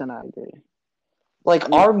 100% I agree.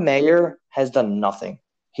 Like, our mayor has done nothing.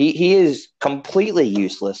 He is completely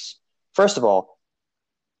useless. First of all,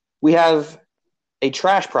 we have a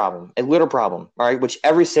trash problem, a litter problem, all right, which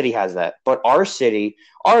every city has that. But our city,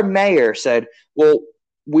 our mayor said, well,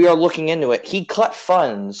 we are looking into it. He cut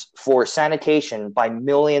funds for sanitation by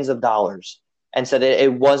millions of dollars and said that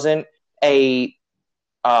it wasn't a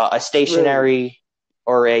stationary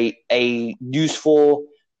or a useful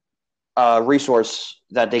resource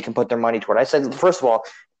that they can put their money toward. I said, first of all,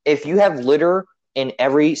 if you have litter in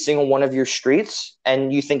every single one of your streets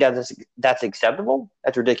and you think that's acceptable,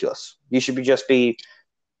 that's ridiculous. You should just be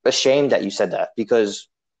ashamed that you said that, because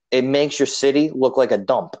it makes your city look like a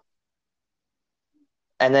dump.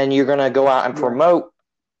 And then you're going to go out and promote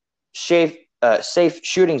safe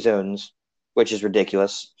shooting zones, which is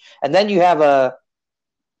ridiculous. And then you have an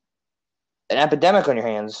epidemic on your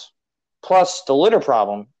hands, plus the litter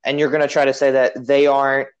problem, and you're going to try to say that they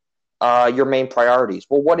aren't your main priorities.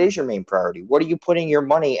 Well, what is your main priority? What are you putting your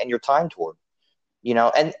money and your time toward?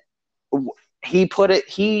 And I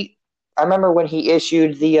remember when he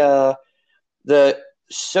issued the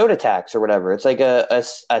soda tax or whatever. It's like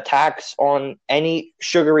a tax on any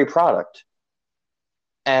sugary product.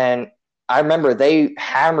 And I remember they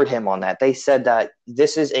hammered him on that. They said that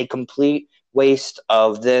this is a complete waste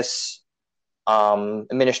of this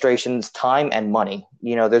administration's time and money.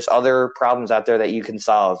 There's other problems out there that you can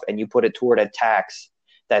solve, and you put it toward a tax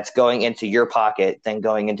that's going into your pocket than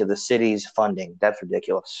going into the city's funding. That's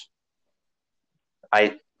ridiculous.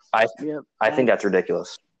 I think that's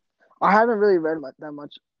ridiculous. I haven't really read that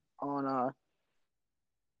much on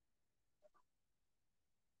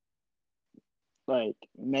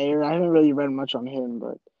mayor. I haven't really read much on him,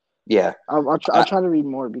 but yeah, I'll try to read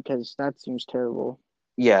more, because that seems terrible.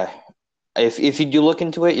 Yeah. If you do look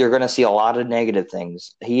into it, you're going to see a lot of negative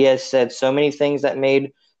things. He has said so many things that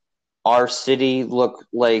made our city look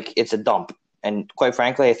like it's a dump. And quite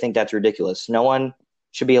frankly, I think that's ridiculous. No one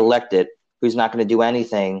should be elected who's not going to do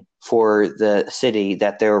anything for the city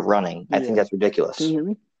that they're running. I think that's ridiculous. Can you hear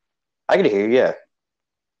me? I can hear you, yeah.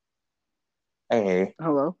 I can hear you.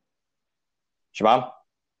 Hello? Shabam?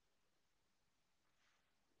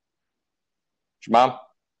 Shabam?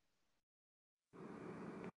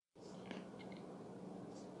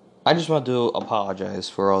 I just want to apologize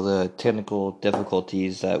for all the technical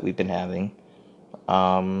difficulties that we've been having.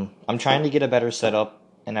 I'm trying to get a better setup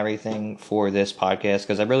and everything for this podcast,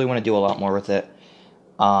 because I really want to do a lot more with it.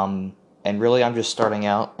 And really, I'm just starting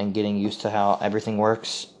out and getting used to how everything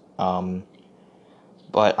works.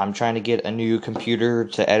 But I'm trying to get a new computer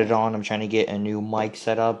to edit on. I'm trying to get a new mic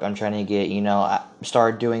set up. I'm trying to get,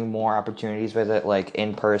 start doing more opportunities with it, like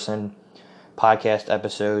in-person podcast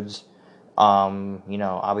episodes.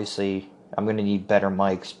 Obviously I'm going to need better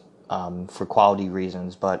mics for quality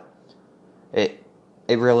reasons, but it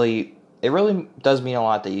really does mean a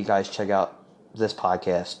lot that you guys check out this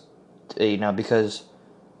podcast, because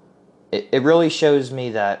it really shows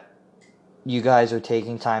me that you guys are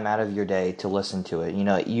taking time out of your day to listen to it.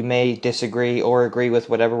 You may disagree or agree with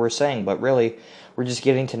whatever we're saying, but really we're just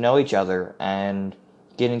getting to know each other and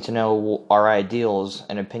getting to know our ideals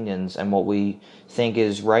and opinions and what we think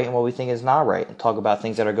is right and what we think is not right, and talk about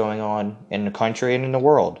things that are going on in the country and in the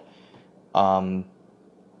world.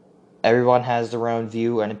 Everyone has their own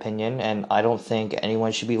view and opinion, and I don't think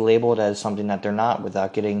anyone should be labeled as something that they're not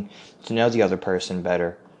without getting to know the other person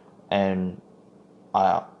better. And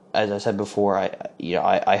as I said before,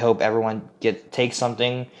 I hope everyone takes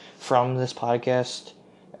something from this podcast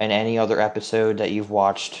and any other episode that you've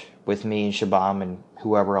watched with me and Shabam and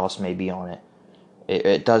whoever else may be on it.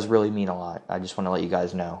 It does really mean a lot. I just want to let you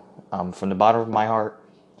guys know. From the bottom of my heart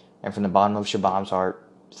and from the bottom of Shabam's heart,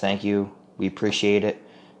 thank you. We appreciate it.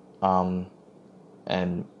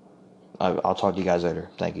 And I'll talk to you guys later.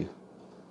 Thank you.